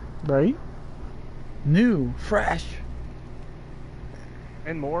 Cool. Right? New, fresh.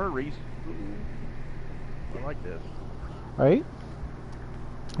 And more I like this. Right?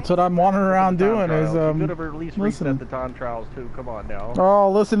 That's what I'm wandering around doing is you could have at least listening. reset the time trials too. Come on now.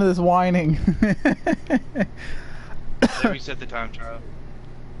 Oh, listen to this whining. Did they reset the time trial?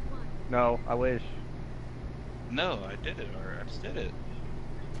 No, I wish. No, I did it, or I just did it.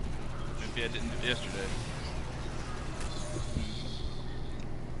 Maybe I didn't do it yesterday.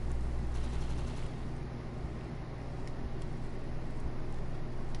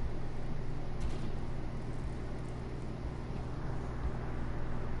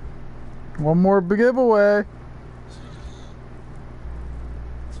 One more giveaway.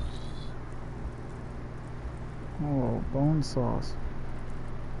 Oh, bone sauce.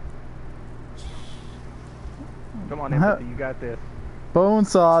 Come on, Empathy, you got this. Bone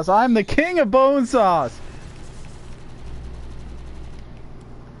sauce. I'm the king of bone sauce.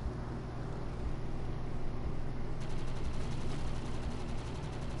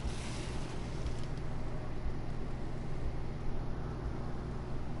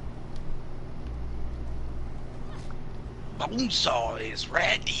 Bonesaw is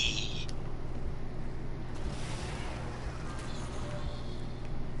ready.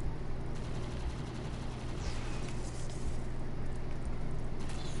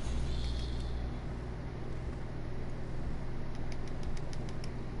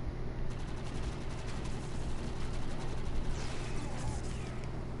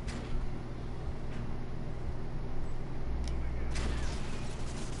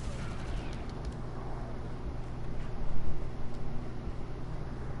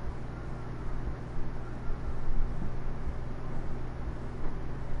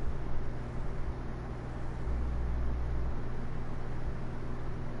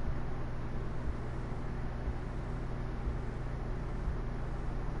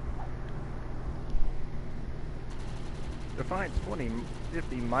 Defiance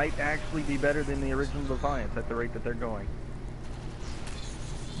 2050 might actually be better than the original Defiance at the rate that they're going.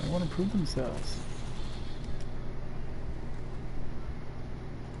 They want to prove themselves.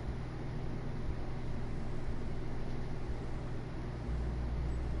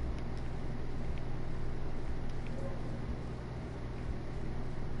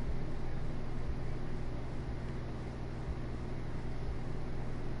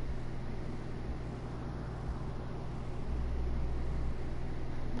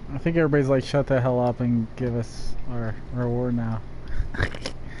 I think everybody's like, shut the hell up and give us our reward now.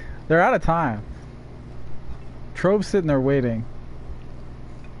 They're out of time. Trove's sitting there waiting.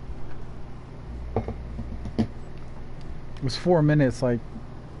 It was 4 minutes, like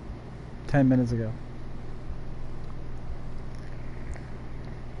 10 minutes ago.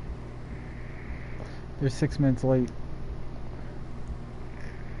 They're 6 minutes late.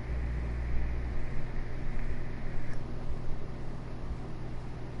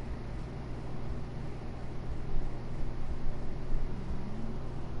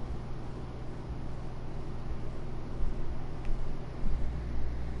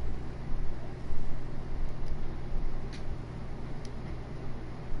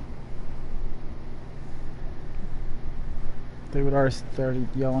 They would already started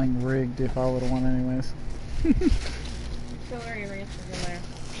yelling rigged if I would have won anyways. Celery ranch is in there.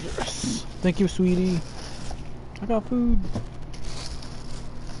 Yes. Thank you, sweetie. I got food.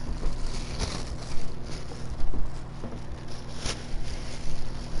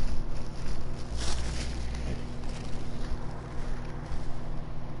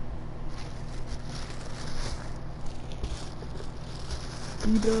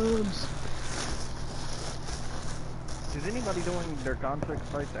 B-dubs. Is anybody doing their contract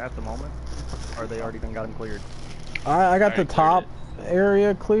sites at the moment? Or they already got them cleared? I got the top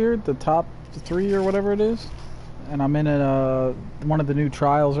area cleared, the top 3 or whatever it is, and I'm in one of the new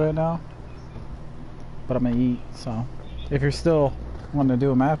trials right now. But I'm gonna eat, so if you're still wanting to do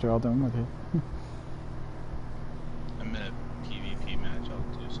them after, I'll do them with you. I'm in a PvP match.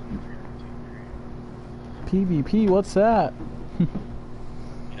 I'll do some 3v2. PvP, what's that? You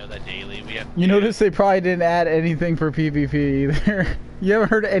know that daily we have. You notice they probably didn't add anything for PvP either. You haven't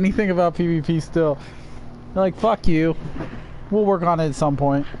heard anything about PvP still. They're like, fuck you. We'll work on it at some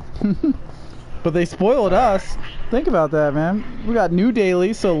point. But they spoiled us. Think about that, man. We got new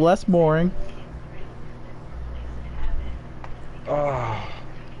dailies, so less boring. Oh.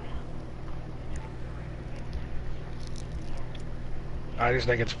 I just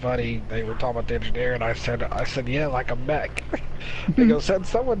think it's funny. They were talking about the engineer, and I said, yeah, like a mech. They go,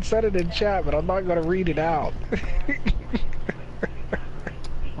 someone said it in chat, but I'm not gonna read it out.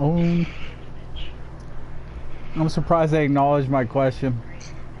 Oh. I'm surprised they acknowledged my question.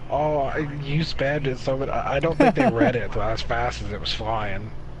 Oh, you spammed it so much. I don't think they read it as fast as it was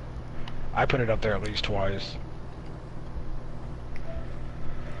flying. I put it up there at least twice.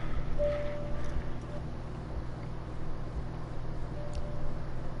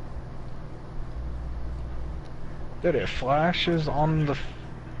 Dude, it flashes on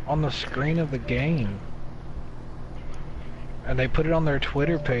the screen of the game. And they put it on their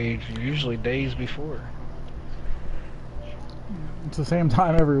Twitter page usually days before. It's the same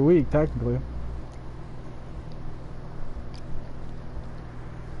time every week, technically.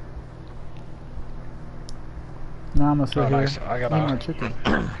 Now I'm gonna sit here. Nice. I got my chicken.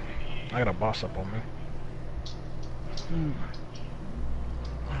 I got a boss up on me.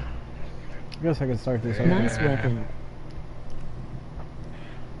 I guess I can start this. Nice weapon.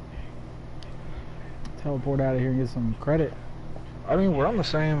 Teleport out of here and get some credit. I mean, we're on the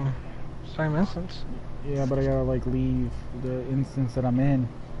same instance. Yeah, but I gotta like leave the instance that I'm in.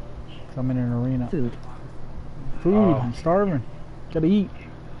 'Cause I'm in an arena. Food. Food. Oh. I'm starving. Gotta eat.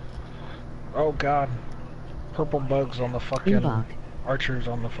 Oh god. Purple bugs on the fucking Ubok. archers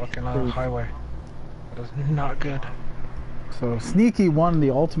on the fucking highway. That is not good. So Sneaky won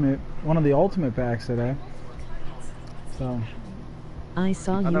one of the ultimate packs today. So I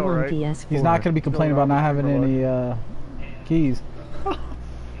saw you know, on right? PS4. he's not gonna be complaining about not having any keys.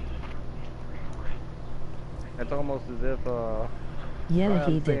 It's almost as if Yeah,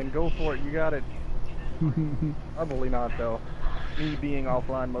 he saying, did. go for it, you got it. Probably not though. Me being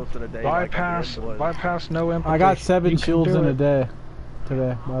offline most of the day. Bypass NoEmpathy. I got 7 You can shields do in a it. day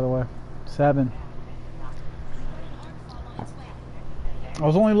today, by the way. 7. I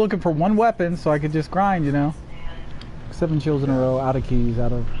was only looking for 1 weapon so I could just grind, you know. 7 shields in a row, out of keys,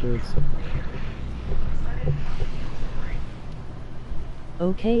 out of goods.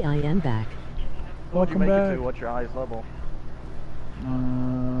 Okay, I am back. What would you Welcome make back. it to? What's your highest level?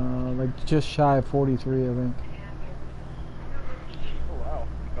 Like just shy of 43, I think.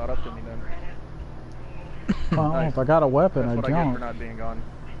 Well, if I got a weapon, That's I what I get jump. for not being gone.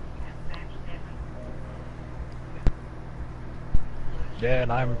 Yeah,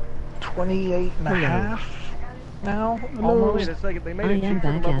 and I'm 28 and a half now, Wait almost. a second, they made I it am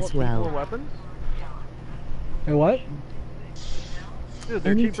cheaper to back level as up well. P4 weapons? Hey, what? Dude,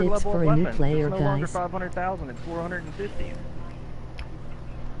 they're Any cheaper to tips level for up a new weapons. player, It's no longer guys? 500,000, it's 450.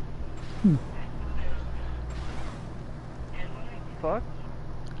 Fuck?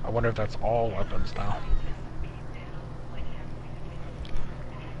 I wonder if that's all weapons now.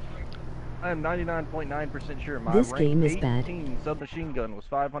 I am 99.9% sure my This rank game is bad. 18 submachine gun was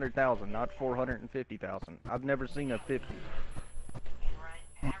 500,000, not 450,000. I've never seen a 50.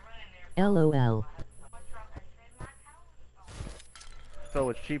 LOL. So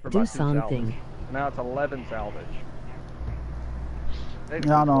it's cheaper Do by 2 something. salvage. Now it's 11 salvage. Maybe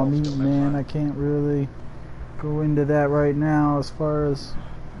Y'all know 12 me, still, man. I that's can't really go into that right now as far as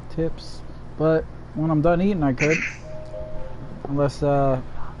tips. But when I'm done eating, I could. Unless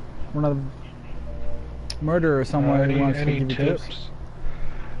one of the murderer somewhere who wants to Any give you tips. tips?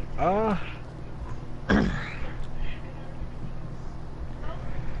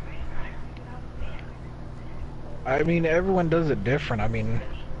 I mean, everyone does it different. I mean,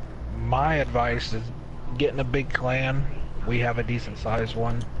 my advice is getting a big clan. We have a decent sized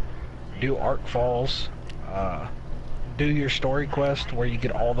one. Do arc falls. Do your story quest where you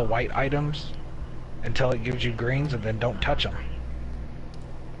get all the white items until it gives you greens, and then don't touch them.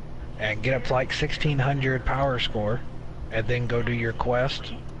 And get up to like 1600 power score, and then go do your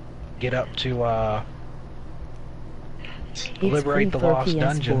quest. Get up to It's liberate free the for lost PS4.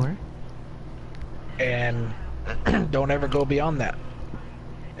 dungeon, and don't ever go beyond that.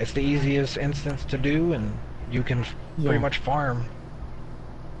 It's the easiest instance to do, and you can pretty much farm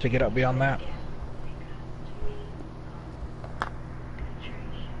to get up beyond that.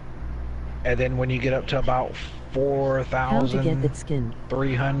 And then when you get up to about How to get that skin?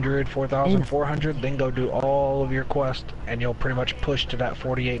 4,300, 4,400, then go do all of your quest, and you'll pretty much push to that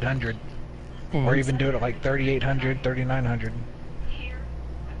 4,800. Thanks. Or even do it at like 3,800, 3,900.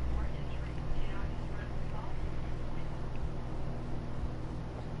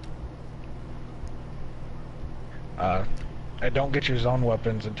 And don't get your zone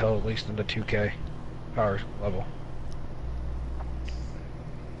weapons until at least in the 2K power level.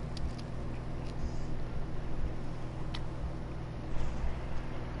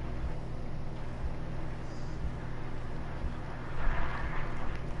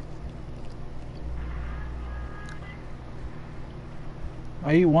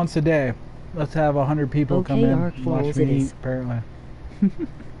 I eat once a day. Let's have 100 people Okay, come in Arc and watch Falls me it eat, is. apparently.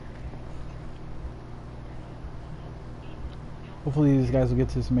 Hopefully these guys will get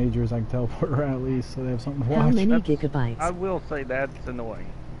to some majors I can teleport around at least, so they have something to How watch. many I gigabytes? will say that's annoying.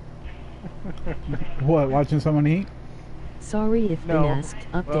 What, watching someone eat? Sorry if been asked.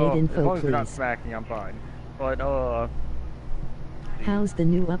 Update well, as info, long as you're not please. smacking, I'm fine. But, How's the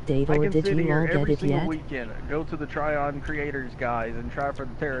new update, I or can did sit you here all get every it single yet? weekend, go to the Tryon Creators guys and try for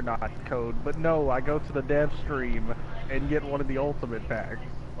the Terranaut code, but no, I go to the dev stream and get one of the ultimate packs.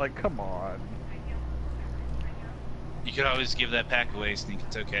 Like, come on. You could always give that pack away, Sneak.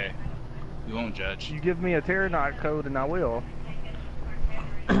 It's okay. We won't judge. You give me a Terranaut code and I will.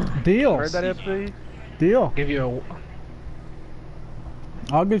 Deal. Heard that, FC? Deal. Give you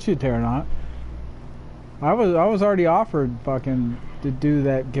I'll get you a Terranaut. I was already offered fucking to do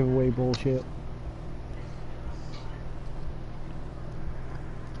that giveaway bullshit.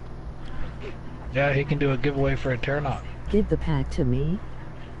 Yeah, he can do a giveaway for a Terranaut. Give the pack to me.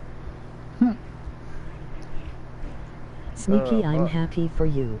 Sneaky, I'm happy for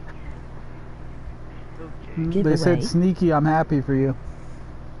you. They said, Giveaway. Sneaky, I'm happy for you.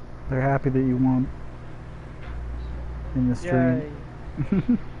 They're happy that you won in the stream.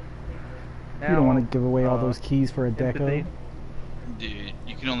 You don't want to give away all those keys for a deco. Empathy. Dude,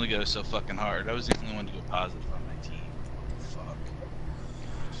 you can only go so fucking hard. I was the only one to go positive on my team. Fuck.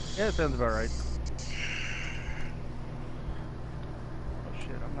 Yeah, that sounds about right. Oh shit,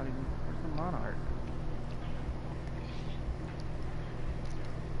 I'm not even... Where's the Monarch?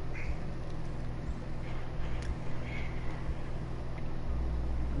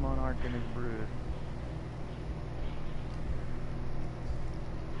 Monarch and his brood.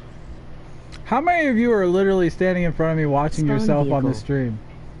 How many of you are literally standing in front of me watching Spawn yourself on the vehicle. stream?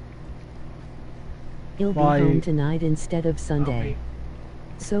 He'll be Why- home tonight instead of Sunday.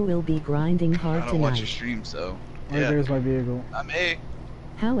 So we'll be grinding I hard don't watch your tonight. stream, so. Right, Yeah. there's my vehicle. I'm A.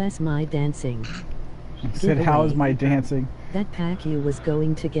 How is my dancing? I said, how is Giveaway. my dancing? That pack you was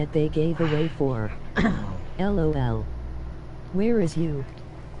going to get they gave away for. LOL. Where is you?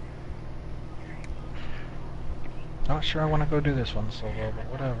 Not sure I want to go do this one solo, but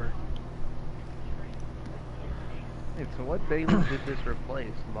whatever. Hey, so what dailies did this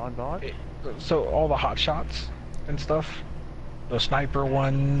replace? Mod bot? So all the hot shots and stuff, the sniper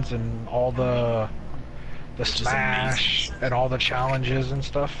ones, and all the smash, and all the challenges and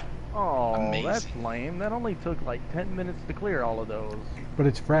stuff. Oh, that's lame. That only took like 10 minutes to clear all of those. But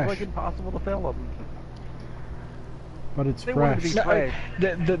it's fresh. It's like impossible to fail them. But it's They wanted to be fresh.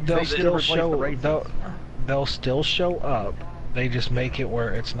 fresh. They'll still show up. They just make it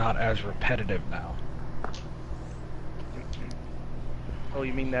where it's not as repetitive now. Oh,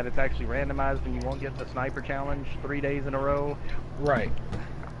 you mean that it's actually randomized and you won't get the sniper challenge 3 days in a row? Right.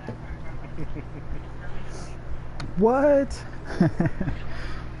 What?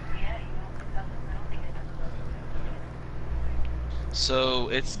 So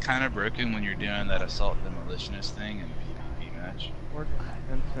it's kind of broken when you're doing that assault demolitionist thing in PvP match. Or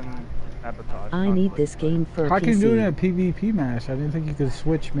Ensign sabotage. I need this game for How PC. can you do it in a PvP match? I didn't think you could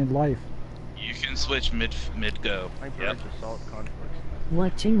switch mid-life. You can switch mid go. Sniper assault conflicts.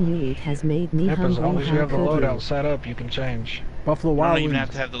 Watching you eat has made me Yep, as long hungry. as you have the How could loadout set up, you can change. Buffalo You Wild don't even Wings.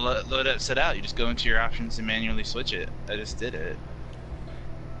 have to have the loadout set out. You just go into your options and manually switch it. I just did it.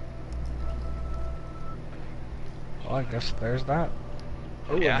 Well, I guess there's that.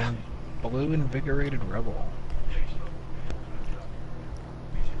 Oh, Yeah. and then Blue Invigorated Rebel.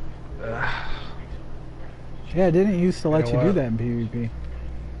 Yeah, it didn't used to let You you know do what? that in PvP.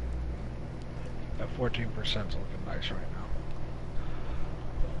 That 14%'s looking nice right now.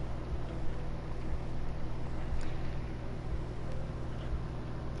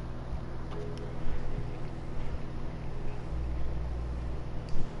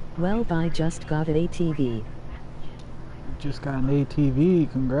 Well, I just got an ATV. Just got an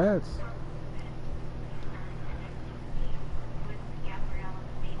ATV, congrats.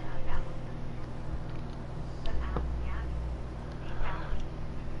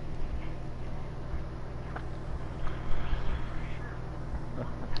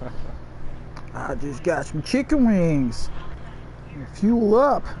 I just got some chicken wings. Fuel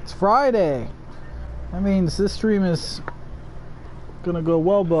up. It's Friday. That means this stream is gonna go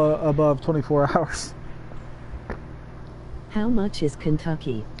well above 24 hours. How much is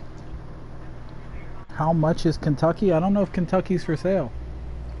Kentucky? How much is Kentucky? I don't know if Kentucky's for sale.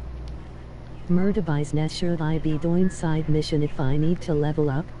 Murderbeis should I be doing side mission if I need to level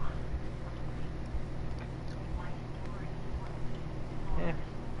up? Yeah.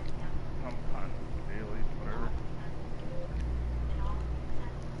 I'm fine. Dailies, whatever.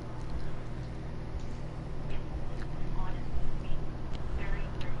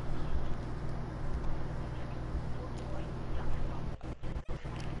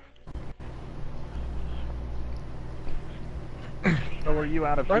 So are you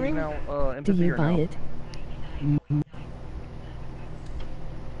out of food now, Do empathy you or buy no? it?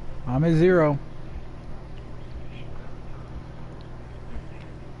 I'm at 0.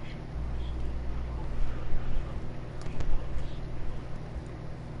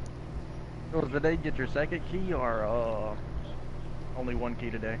 So did they get your second key or only one key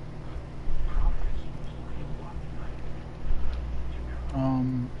today?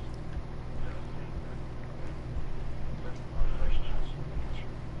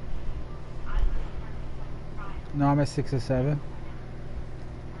 No, I'm at 6 or 7.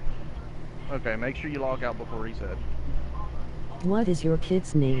 Okay, make sure you log out before reset. What is your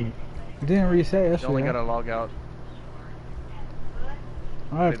kid's name? It didn't reset You yesterday. only gotta log out.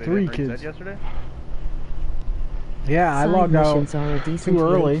 I have They 3 didn't reset kids. yesterday? Yeah, I Side logged out missions are a decent too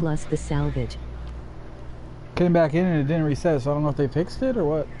early. rate plus the salvage. Came back in and it didn't reset, so I don't know if they fixed it or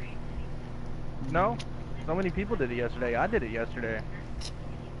what. No. So many people did it yesterday. I did it yesterday.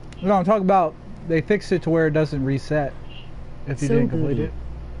 No, I'm talking about they fixed it to where it doesn't reset if you So didn't complete goody. it.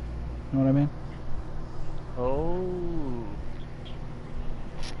 You know what I mean? Oh.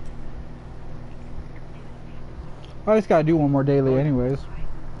 I just gotta do one more daily anyways.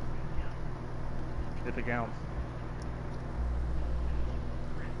 If it counts.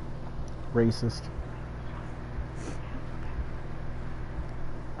 Racist.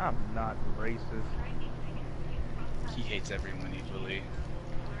 I'm not racist. He hates everyone equally.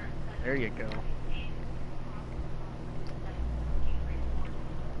 There you go.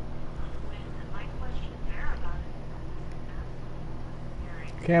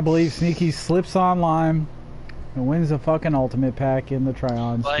 Can't believe Sneaky slips online and wins the fucking ultimate pack in the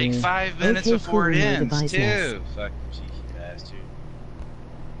Tryon Like stream. 5 minutes Okay, before it cool, ends, Murderbeis, yes. too. Fuck cheeky bastard.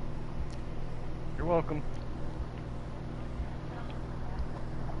 You're welcome.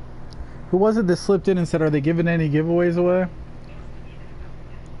 Who was it that slipped in and said, are they giving any giveaways away?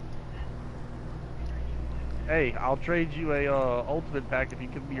 Hey, I'll trade you a ultimate pack if you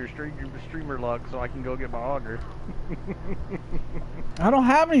give me your streamer luck so I can go get my auger. I don't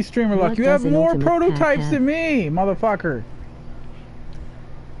have any streamer luck. What You have does an more ultimate pack prototypes have? than me, motherfucker.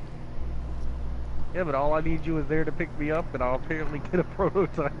 Yeah, but all I need you is there to pick me up, and I'll apparently get a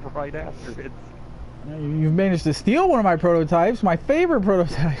prototype right after it. You've managed to steal one of my prototypes, my favorite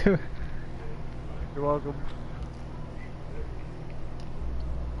prototype. You're welcome.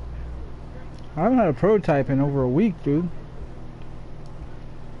 I haven't had a prototype in over a week, dude.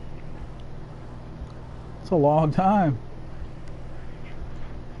 It's a long time.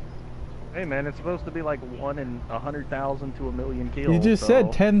 Hey man, it's supposed to be like 1 in 100,000 to 1,000,000 kills. You just so.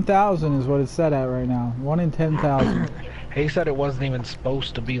 said 10,000 is what it's set at right now. 1 in 10,000. He said it wasn't even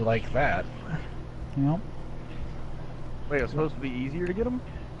supposed to be like that. Yep. Wait, it's supposed to be easier to get them?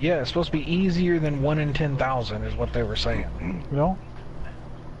 Yeah, it's supposed to be easier than 1 in 10,000 is what they were saying. Well,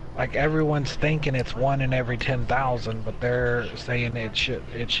 Like everyone's thinking it's 1 in every 10,000, but they're saying it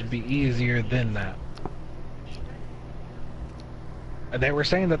should be easier than that. And they were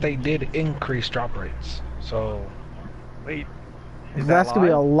saying that they did increase drop rates. So Wait, is that's that gonna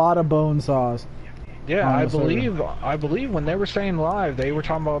be a live? lot of bone saws. yeah, On I the server. believe when they were saying live, they were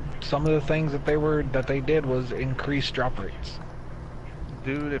talking about some of the things that they did was increase drop rates.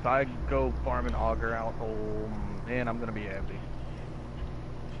 Dude, if I go farm an auger out, oh man, I'm gonna be happy.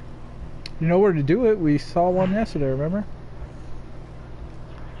 You know where to do it. We saw one yesterday, remember?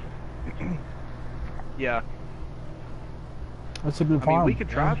 Yeah, That's a good I farm. mean, we could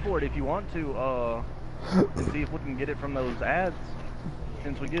try for it if you want to, and see if we can get it from those ads,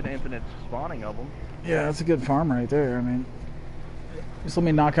 since we get infinite spawning of them. Yeah, that's a good farm right there. I mean, just let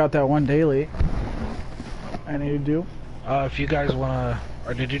me knock out that one daily I need to do. If you guys wanna,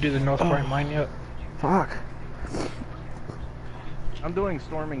 or did you do the North Point mine yet? Fuck. I'm doing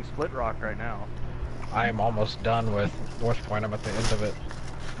Storming Split Rock right now. I am almost done with North Point. I'm at the end of it.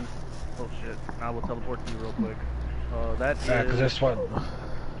 Oh shit, I will teleport to you real quick. That Yeah, because is... this one,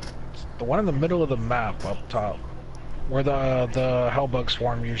 it's the one in the middle of the map up top, where the Hellbug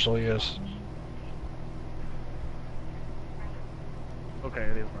swarm usually is. Okay,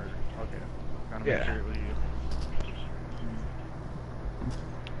 it is murder. Okay. Trying to make Yeah. sure it was you.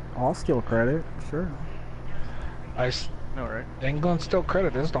 All skill credit, sure. Alright. England still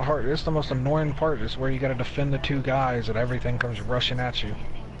credit. This is the hard. This is the most annoying part. Is where you got to defend the two guys and everything comes rushing at you.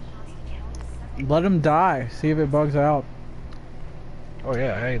 Let him die. See if it bugs out. Oh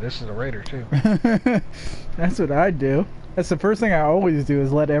yeah, hey, this is a raider too. That's what I do. That's the first thing I always do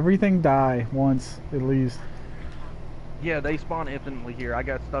is let everything die once at least. Yeah, they spawn infinitely here. I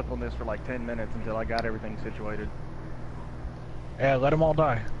got stuck on this for like 10 minutes until I got everything situated. Yeah, let them all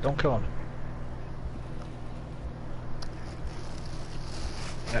die. Don't kill them.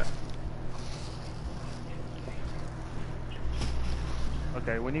 Yeah.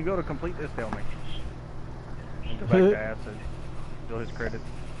 Okay, when you go to complete this, tell me. And go back to acid. Still his credit.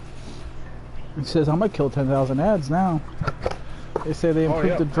 It says I'm gonna kill 10,000 ads now. They say they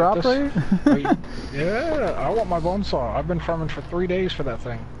improved the drop rate. Yeah, I want my bone saw. I've been farming for 3 days for that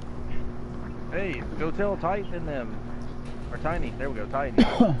thing. Hey, go tell Titan and them. Or Tiny. There we go, Tiny.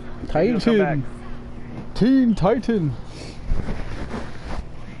 Come back. Titan. Teen Titan.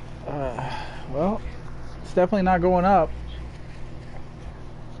 Well, it's definitely not going up.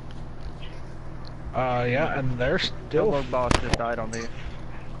 Yeah, and they're still. Hellbug boss just died on me.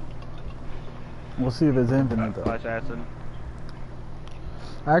 We'll see if it's infinite though. Slash acid.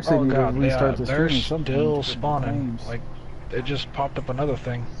 I actually Oh need god, to restart the they're stream. at some still point. spawning. Flames. Like, it just popped up another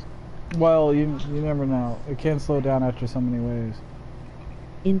thing. Well, you never know. It can slow down after so many waves.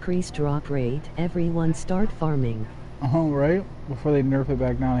 Increase drop rate. Everyone start farming. Oh, right? Before they nerf it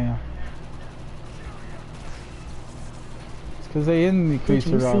back down, yeah. It's because they increased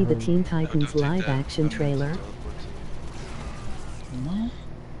Did you the see drop the rate. Teen Titans live action trailer? No?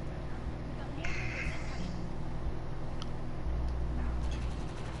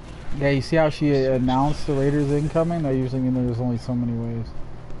 Yeah, you see how she announced the Raiders incoming? I usually mean there's only so many waves.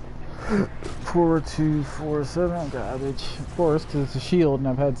 4247 garbage. Of course, because it's a shield and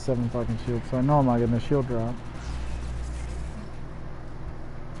I've had 7 fucking shields, so I know I'm not getting a shield drop.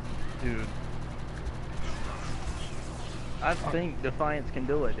 Dude. I think Defiance can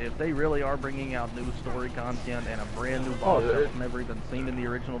do it. If they really are bringing out new story content and a brand new boss that's never even seen in the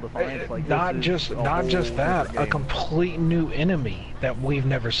original Defiance, like not this just is a not whole just that, different a game. complete new enemy that we've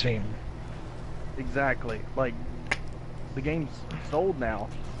never seen. Exactly. Like, the game's sold now.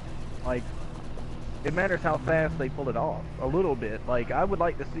 Like, it matters how fast they pull it off. A little bit. Like, I would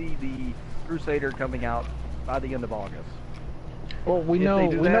like to see the Crusader coming out by the end of August. Well, we If know they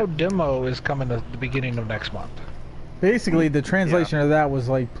do know that- demo is coming at the beginning of next month. Basically, the translation of that was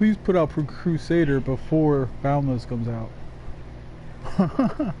like, please put out Crusader before Boundless comes out.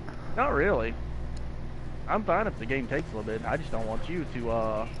 Not really. I'm fine if the game takes a little bit. I just don't want you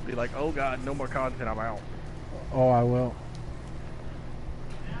to be like, oh god, no more content, I'm out. Oh, I will.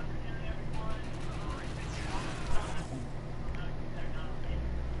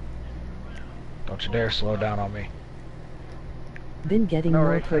 Don't you dare slow down on me. Been getting more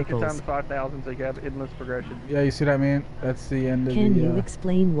Alright, take your time purples. to 5,000 so you have endless progression. Yeah, you see what I mean? That's the end of Can the... you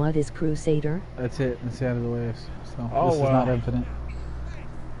explain what is Crusader? That's it. That's the end of the waves. So, Oh, this is wow. not infinite.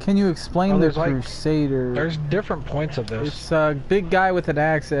 Can you explain Oh, the there's, like, Crusader? There's different points of this. It's a big guy with an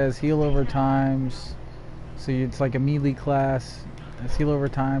axe that has heal over times. So it's like a melee class. Has heal over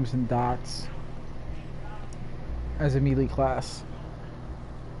times and dots. As a melee class.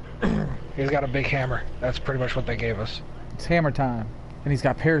 He's got a big hammer. That's pretty much what they gave us. It's hammer time. And he's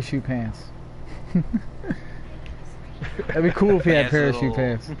got parachute pants. That'd be cool if he He had has a parachute little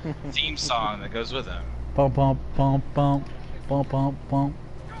pants. theme song that goes with him. Bump, bump, bump, bump. Bump, bump, bump.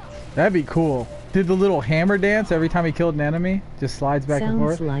 That'd be cool. Did the little hammer dance every time he killed an enemy? Just slides back and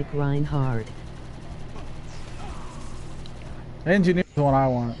forth. Sounds like Reinhardt. Engineer's the one I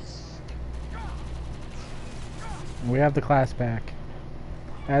want. We have the class back.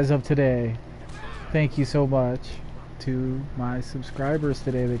 As of today. Thank you so much to my subscribers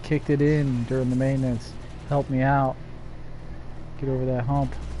today that kicked it in during the maintenance. Helped me out. Get over that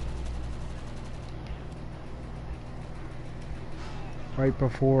hump. Right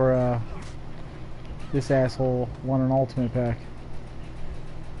before this asshole won an ultimate pack.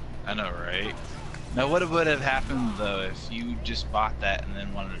 I know, right? Now, what would have happened though if you just bought that and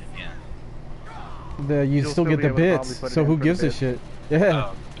then won it again? You'd You'll still get be the able to probably bits, put it so in who for the gives a bits. shit?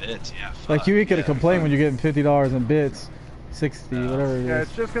 Yeah. Oh, bits, yeah. Like fuck, you ain't gonna yeah, complain fuck. when you're getting $50 in bits. 60, whatever it Yeah, is.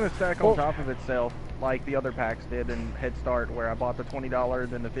 it's just gonna stack on top of itself, like the other packs did in Head Start, where I bought the $20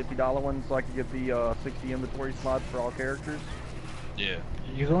 then the $50 ones, so I could get the 60 inventory slots for all characters, Yeah.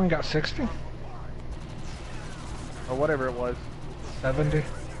 You only got 60? or whatever it was. 70?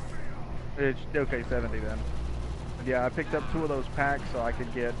 It's okay, 70 then. But yeah, I picked up 2 of those packs so I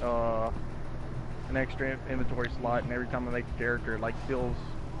could get an extra inventory slot, and every time I make a character, it like fills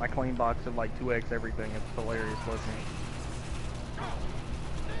my claim box of like 2x everything. It's hilarious looking.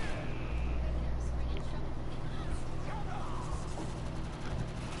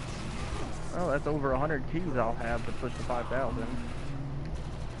 Oh, that's over 100 keys I'll have to push the 5,000.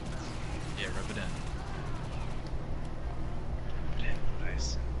 Yeah, rub it in. Rub it in.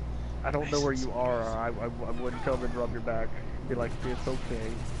 Nice. I don't know where you are. I wouldn't tell them to rub your back. Be like, it's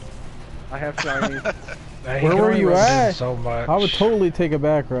okay. I have shinies. Where were you at? So much. I would totally take a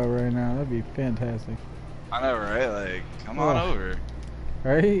back rub right now. That'd be fantastic. I know, right? Like, come on Oh. over.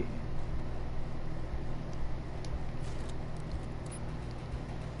 Right?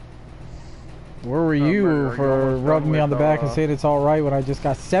 Where were you Murder, for you almost rubbing done me on the with, back and saying it's alright when I just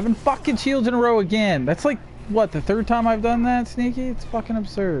got 7 fucking shields in a row again? That's like, what, the 3rd time I've done that, Sneaky? It's fucking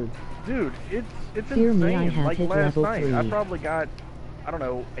absurd. Dude, it's Hear me, I insane. have Like hit last level night, I 3. probably got, I don't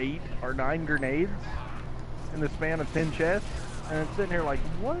know, 8 or 9 grenades in the span of 10 chests, and I'm sitting here like,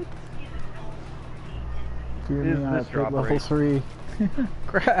 what? Fear Is me, I this hit drop level rate? 3.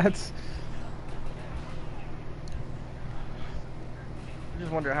 Grats. I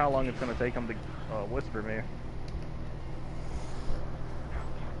just wonder how long it's gonna take them to whisper me.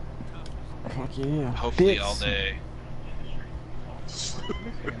 Fuck yeah. Hopefully Bits. all day.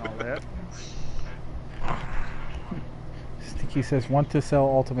 And all that. Sneaky says, want to sell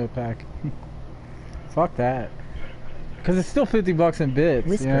ultimate pack. Fuck that. Because it's still 50 bucks in bits,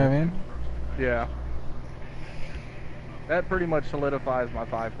 you know what I mean? Yeah. That pretty much solidifies my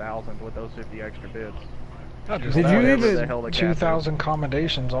 5,000 with those 50 extra bits. Not just Did that, you it's even- the hell the cat 2,000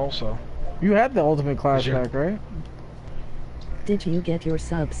 commendations also. You had the ultimate class Sure. pack, right? Did you get your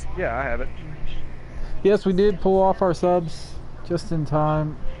subs? is? Yeah, I have it. Yes, we did pull off our subs just in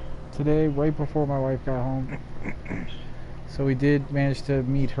time today, right before my wife got home. So we did manage to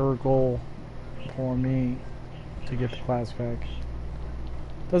meet her goal for me to get the class pack.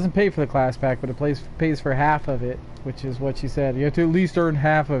 Doesn't pay for the class pack, but it pays for half of it, which is what she said. You have to at least earn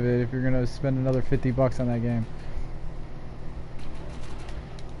half of it if you're going to spend another 50 bucks on that game.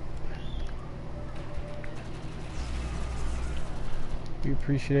 We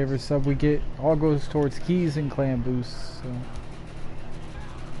appreciate every sub we get. All goes towards keys and clan boosts. So.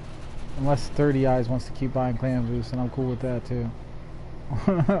 Unless 30 Eyes wants to keep buying clan boosts, and I'm cool with that too.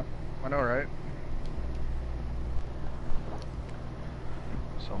 I know, right?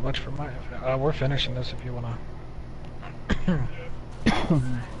 So much for my... we're finishing this if you want to... Okay,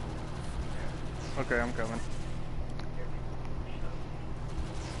 I'm coming.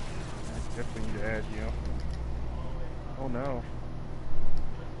 I definitely need to add you. Oh no.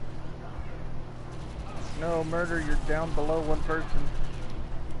 No, murder, you're down below one person.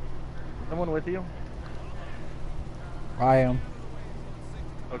 Someone with you? I am.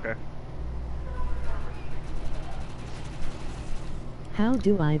 Okay. How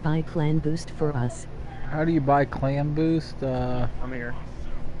do I buy clan boost for us? How do you buy clan boost? I'm here.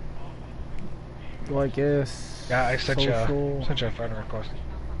 Like this. Yeah, I sent you social, a friend request.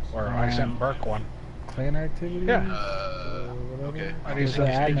 Or I sent Burke one. clan activities? Yeah. Okay. I need There's some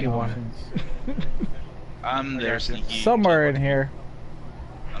the admin sneaky one. options. I'm there sneaky. Somewhere in here.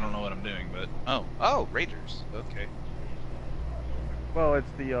 I don't know what I'm doing, but oh, Raiders. Okay. Well, it's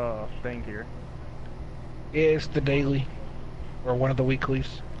the thing here. Yeah, it's the daily. Or one of the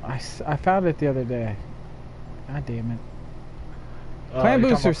weeklies. I found it the other day. God damn it. You're Clan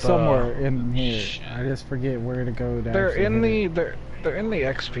boosts talking are about somewhere in here. I just forget where to go. They're in the they're in the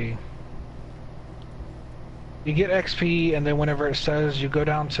XP. You get XP, and then whenever it says you go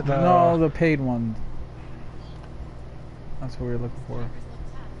down to the No, the paid one. That's what we were looking for.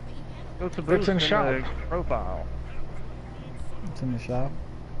 Go to It's boost in in shop. the profile. It's in the shop.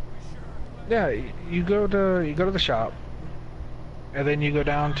 Yeah, you go to the shop, and then you go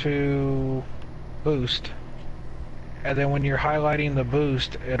down to boost, and then when you're highlighting the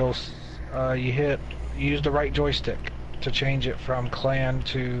boost, it'll you use the right joystick to change it from clan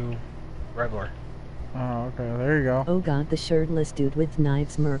to regular. Oh, okay. There you go. Oh god, the shirtless dude with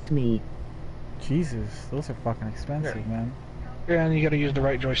knives murked me. Jesus, those are fucking expensive, Yeah. man. Yeah, and you got to use the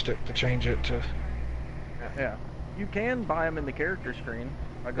right joystick to change it to. Yeah. You can buy them in the character screen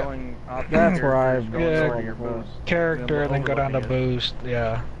by going off. That's where characters, I've going Yeah. over to your boost. Character, and then go down to overlooking it. boost.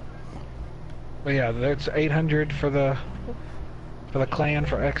 Yeah. But yeah, that's 800 for the clan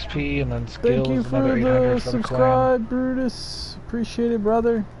for XP, and then skills Thank you for another 800 the for the clan. subscribe, Brutus. Appreciate it,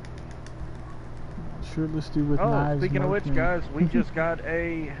 brother. Shirtless dude with Oh, knives. speaking of which, marking. guys, we just got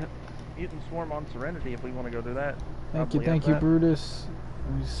a mutant swarm on Serenity. If we want to go do that. Thank you, Probably thank have you, that. Brutus.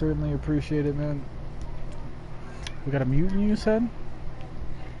 We certainly appreciate it, man. We got a mutant, you said?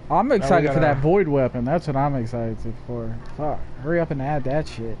 I'm excited got for that a- void weapon. That's what I'm excited for. Fuck, hurry up and add that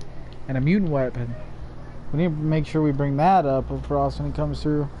shit. And a mutant weapon. We need to make sure we bring that up for Frost when he comes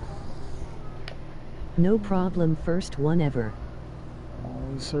through. No problem, first one ever.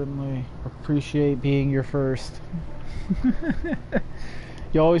 We certainly appreciate being your first.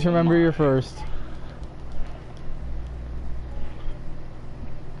 You always remember your first.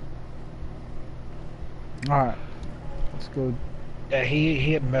 Alright. Let's go. Yeah,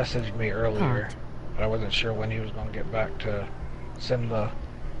 he had messaged me earlier, but I wasn't sure when he was going to get back to send the.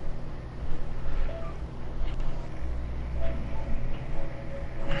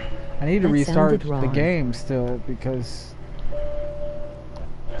 I need to That restart sounded the wrong. game still because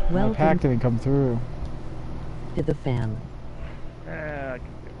my pack Welcome didn't come through. to the fam. I can do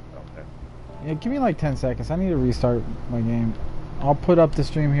without that. Yeah, give me like 10 seconds. I need to restart my game. I'll put up the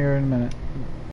stream here in a minute.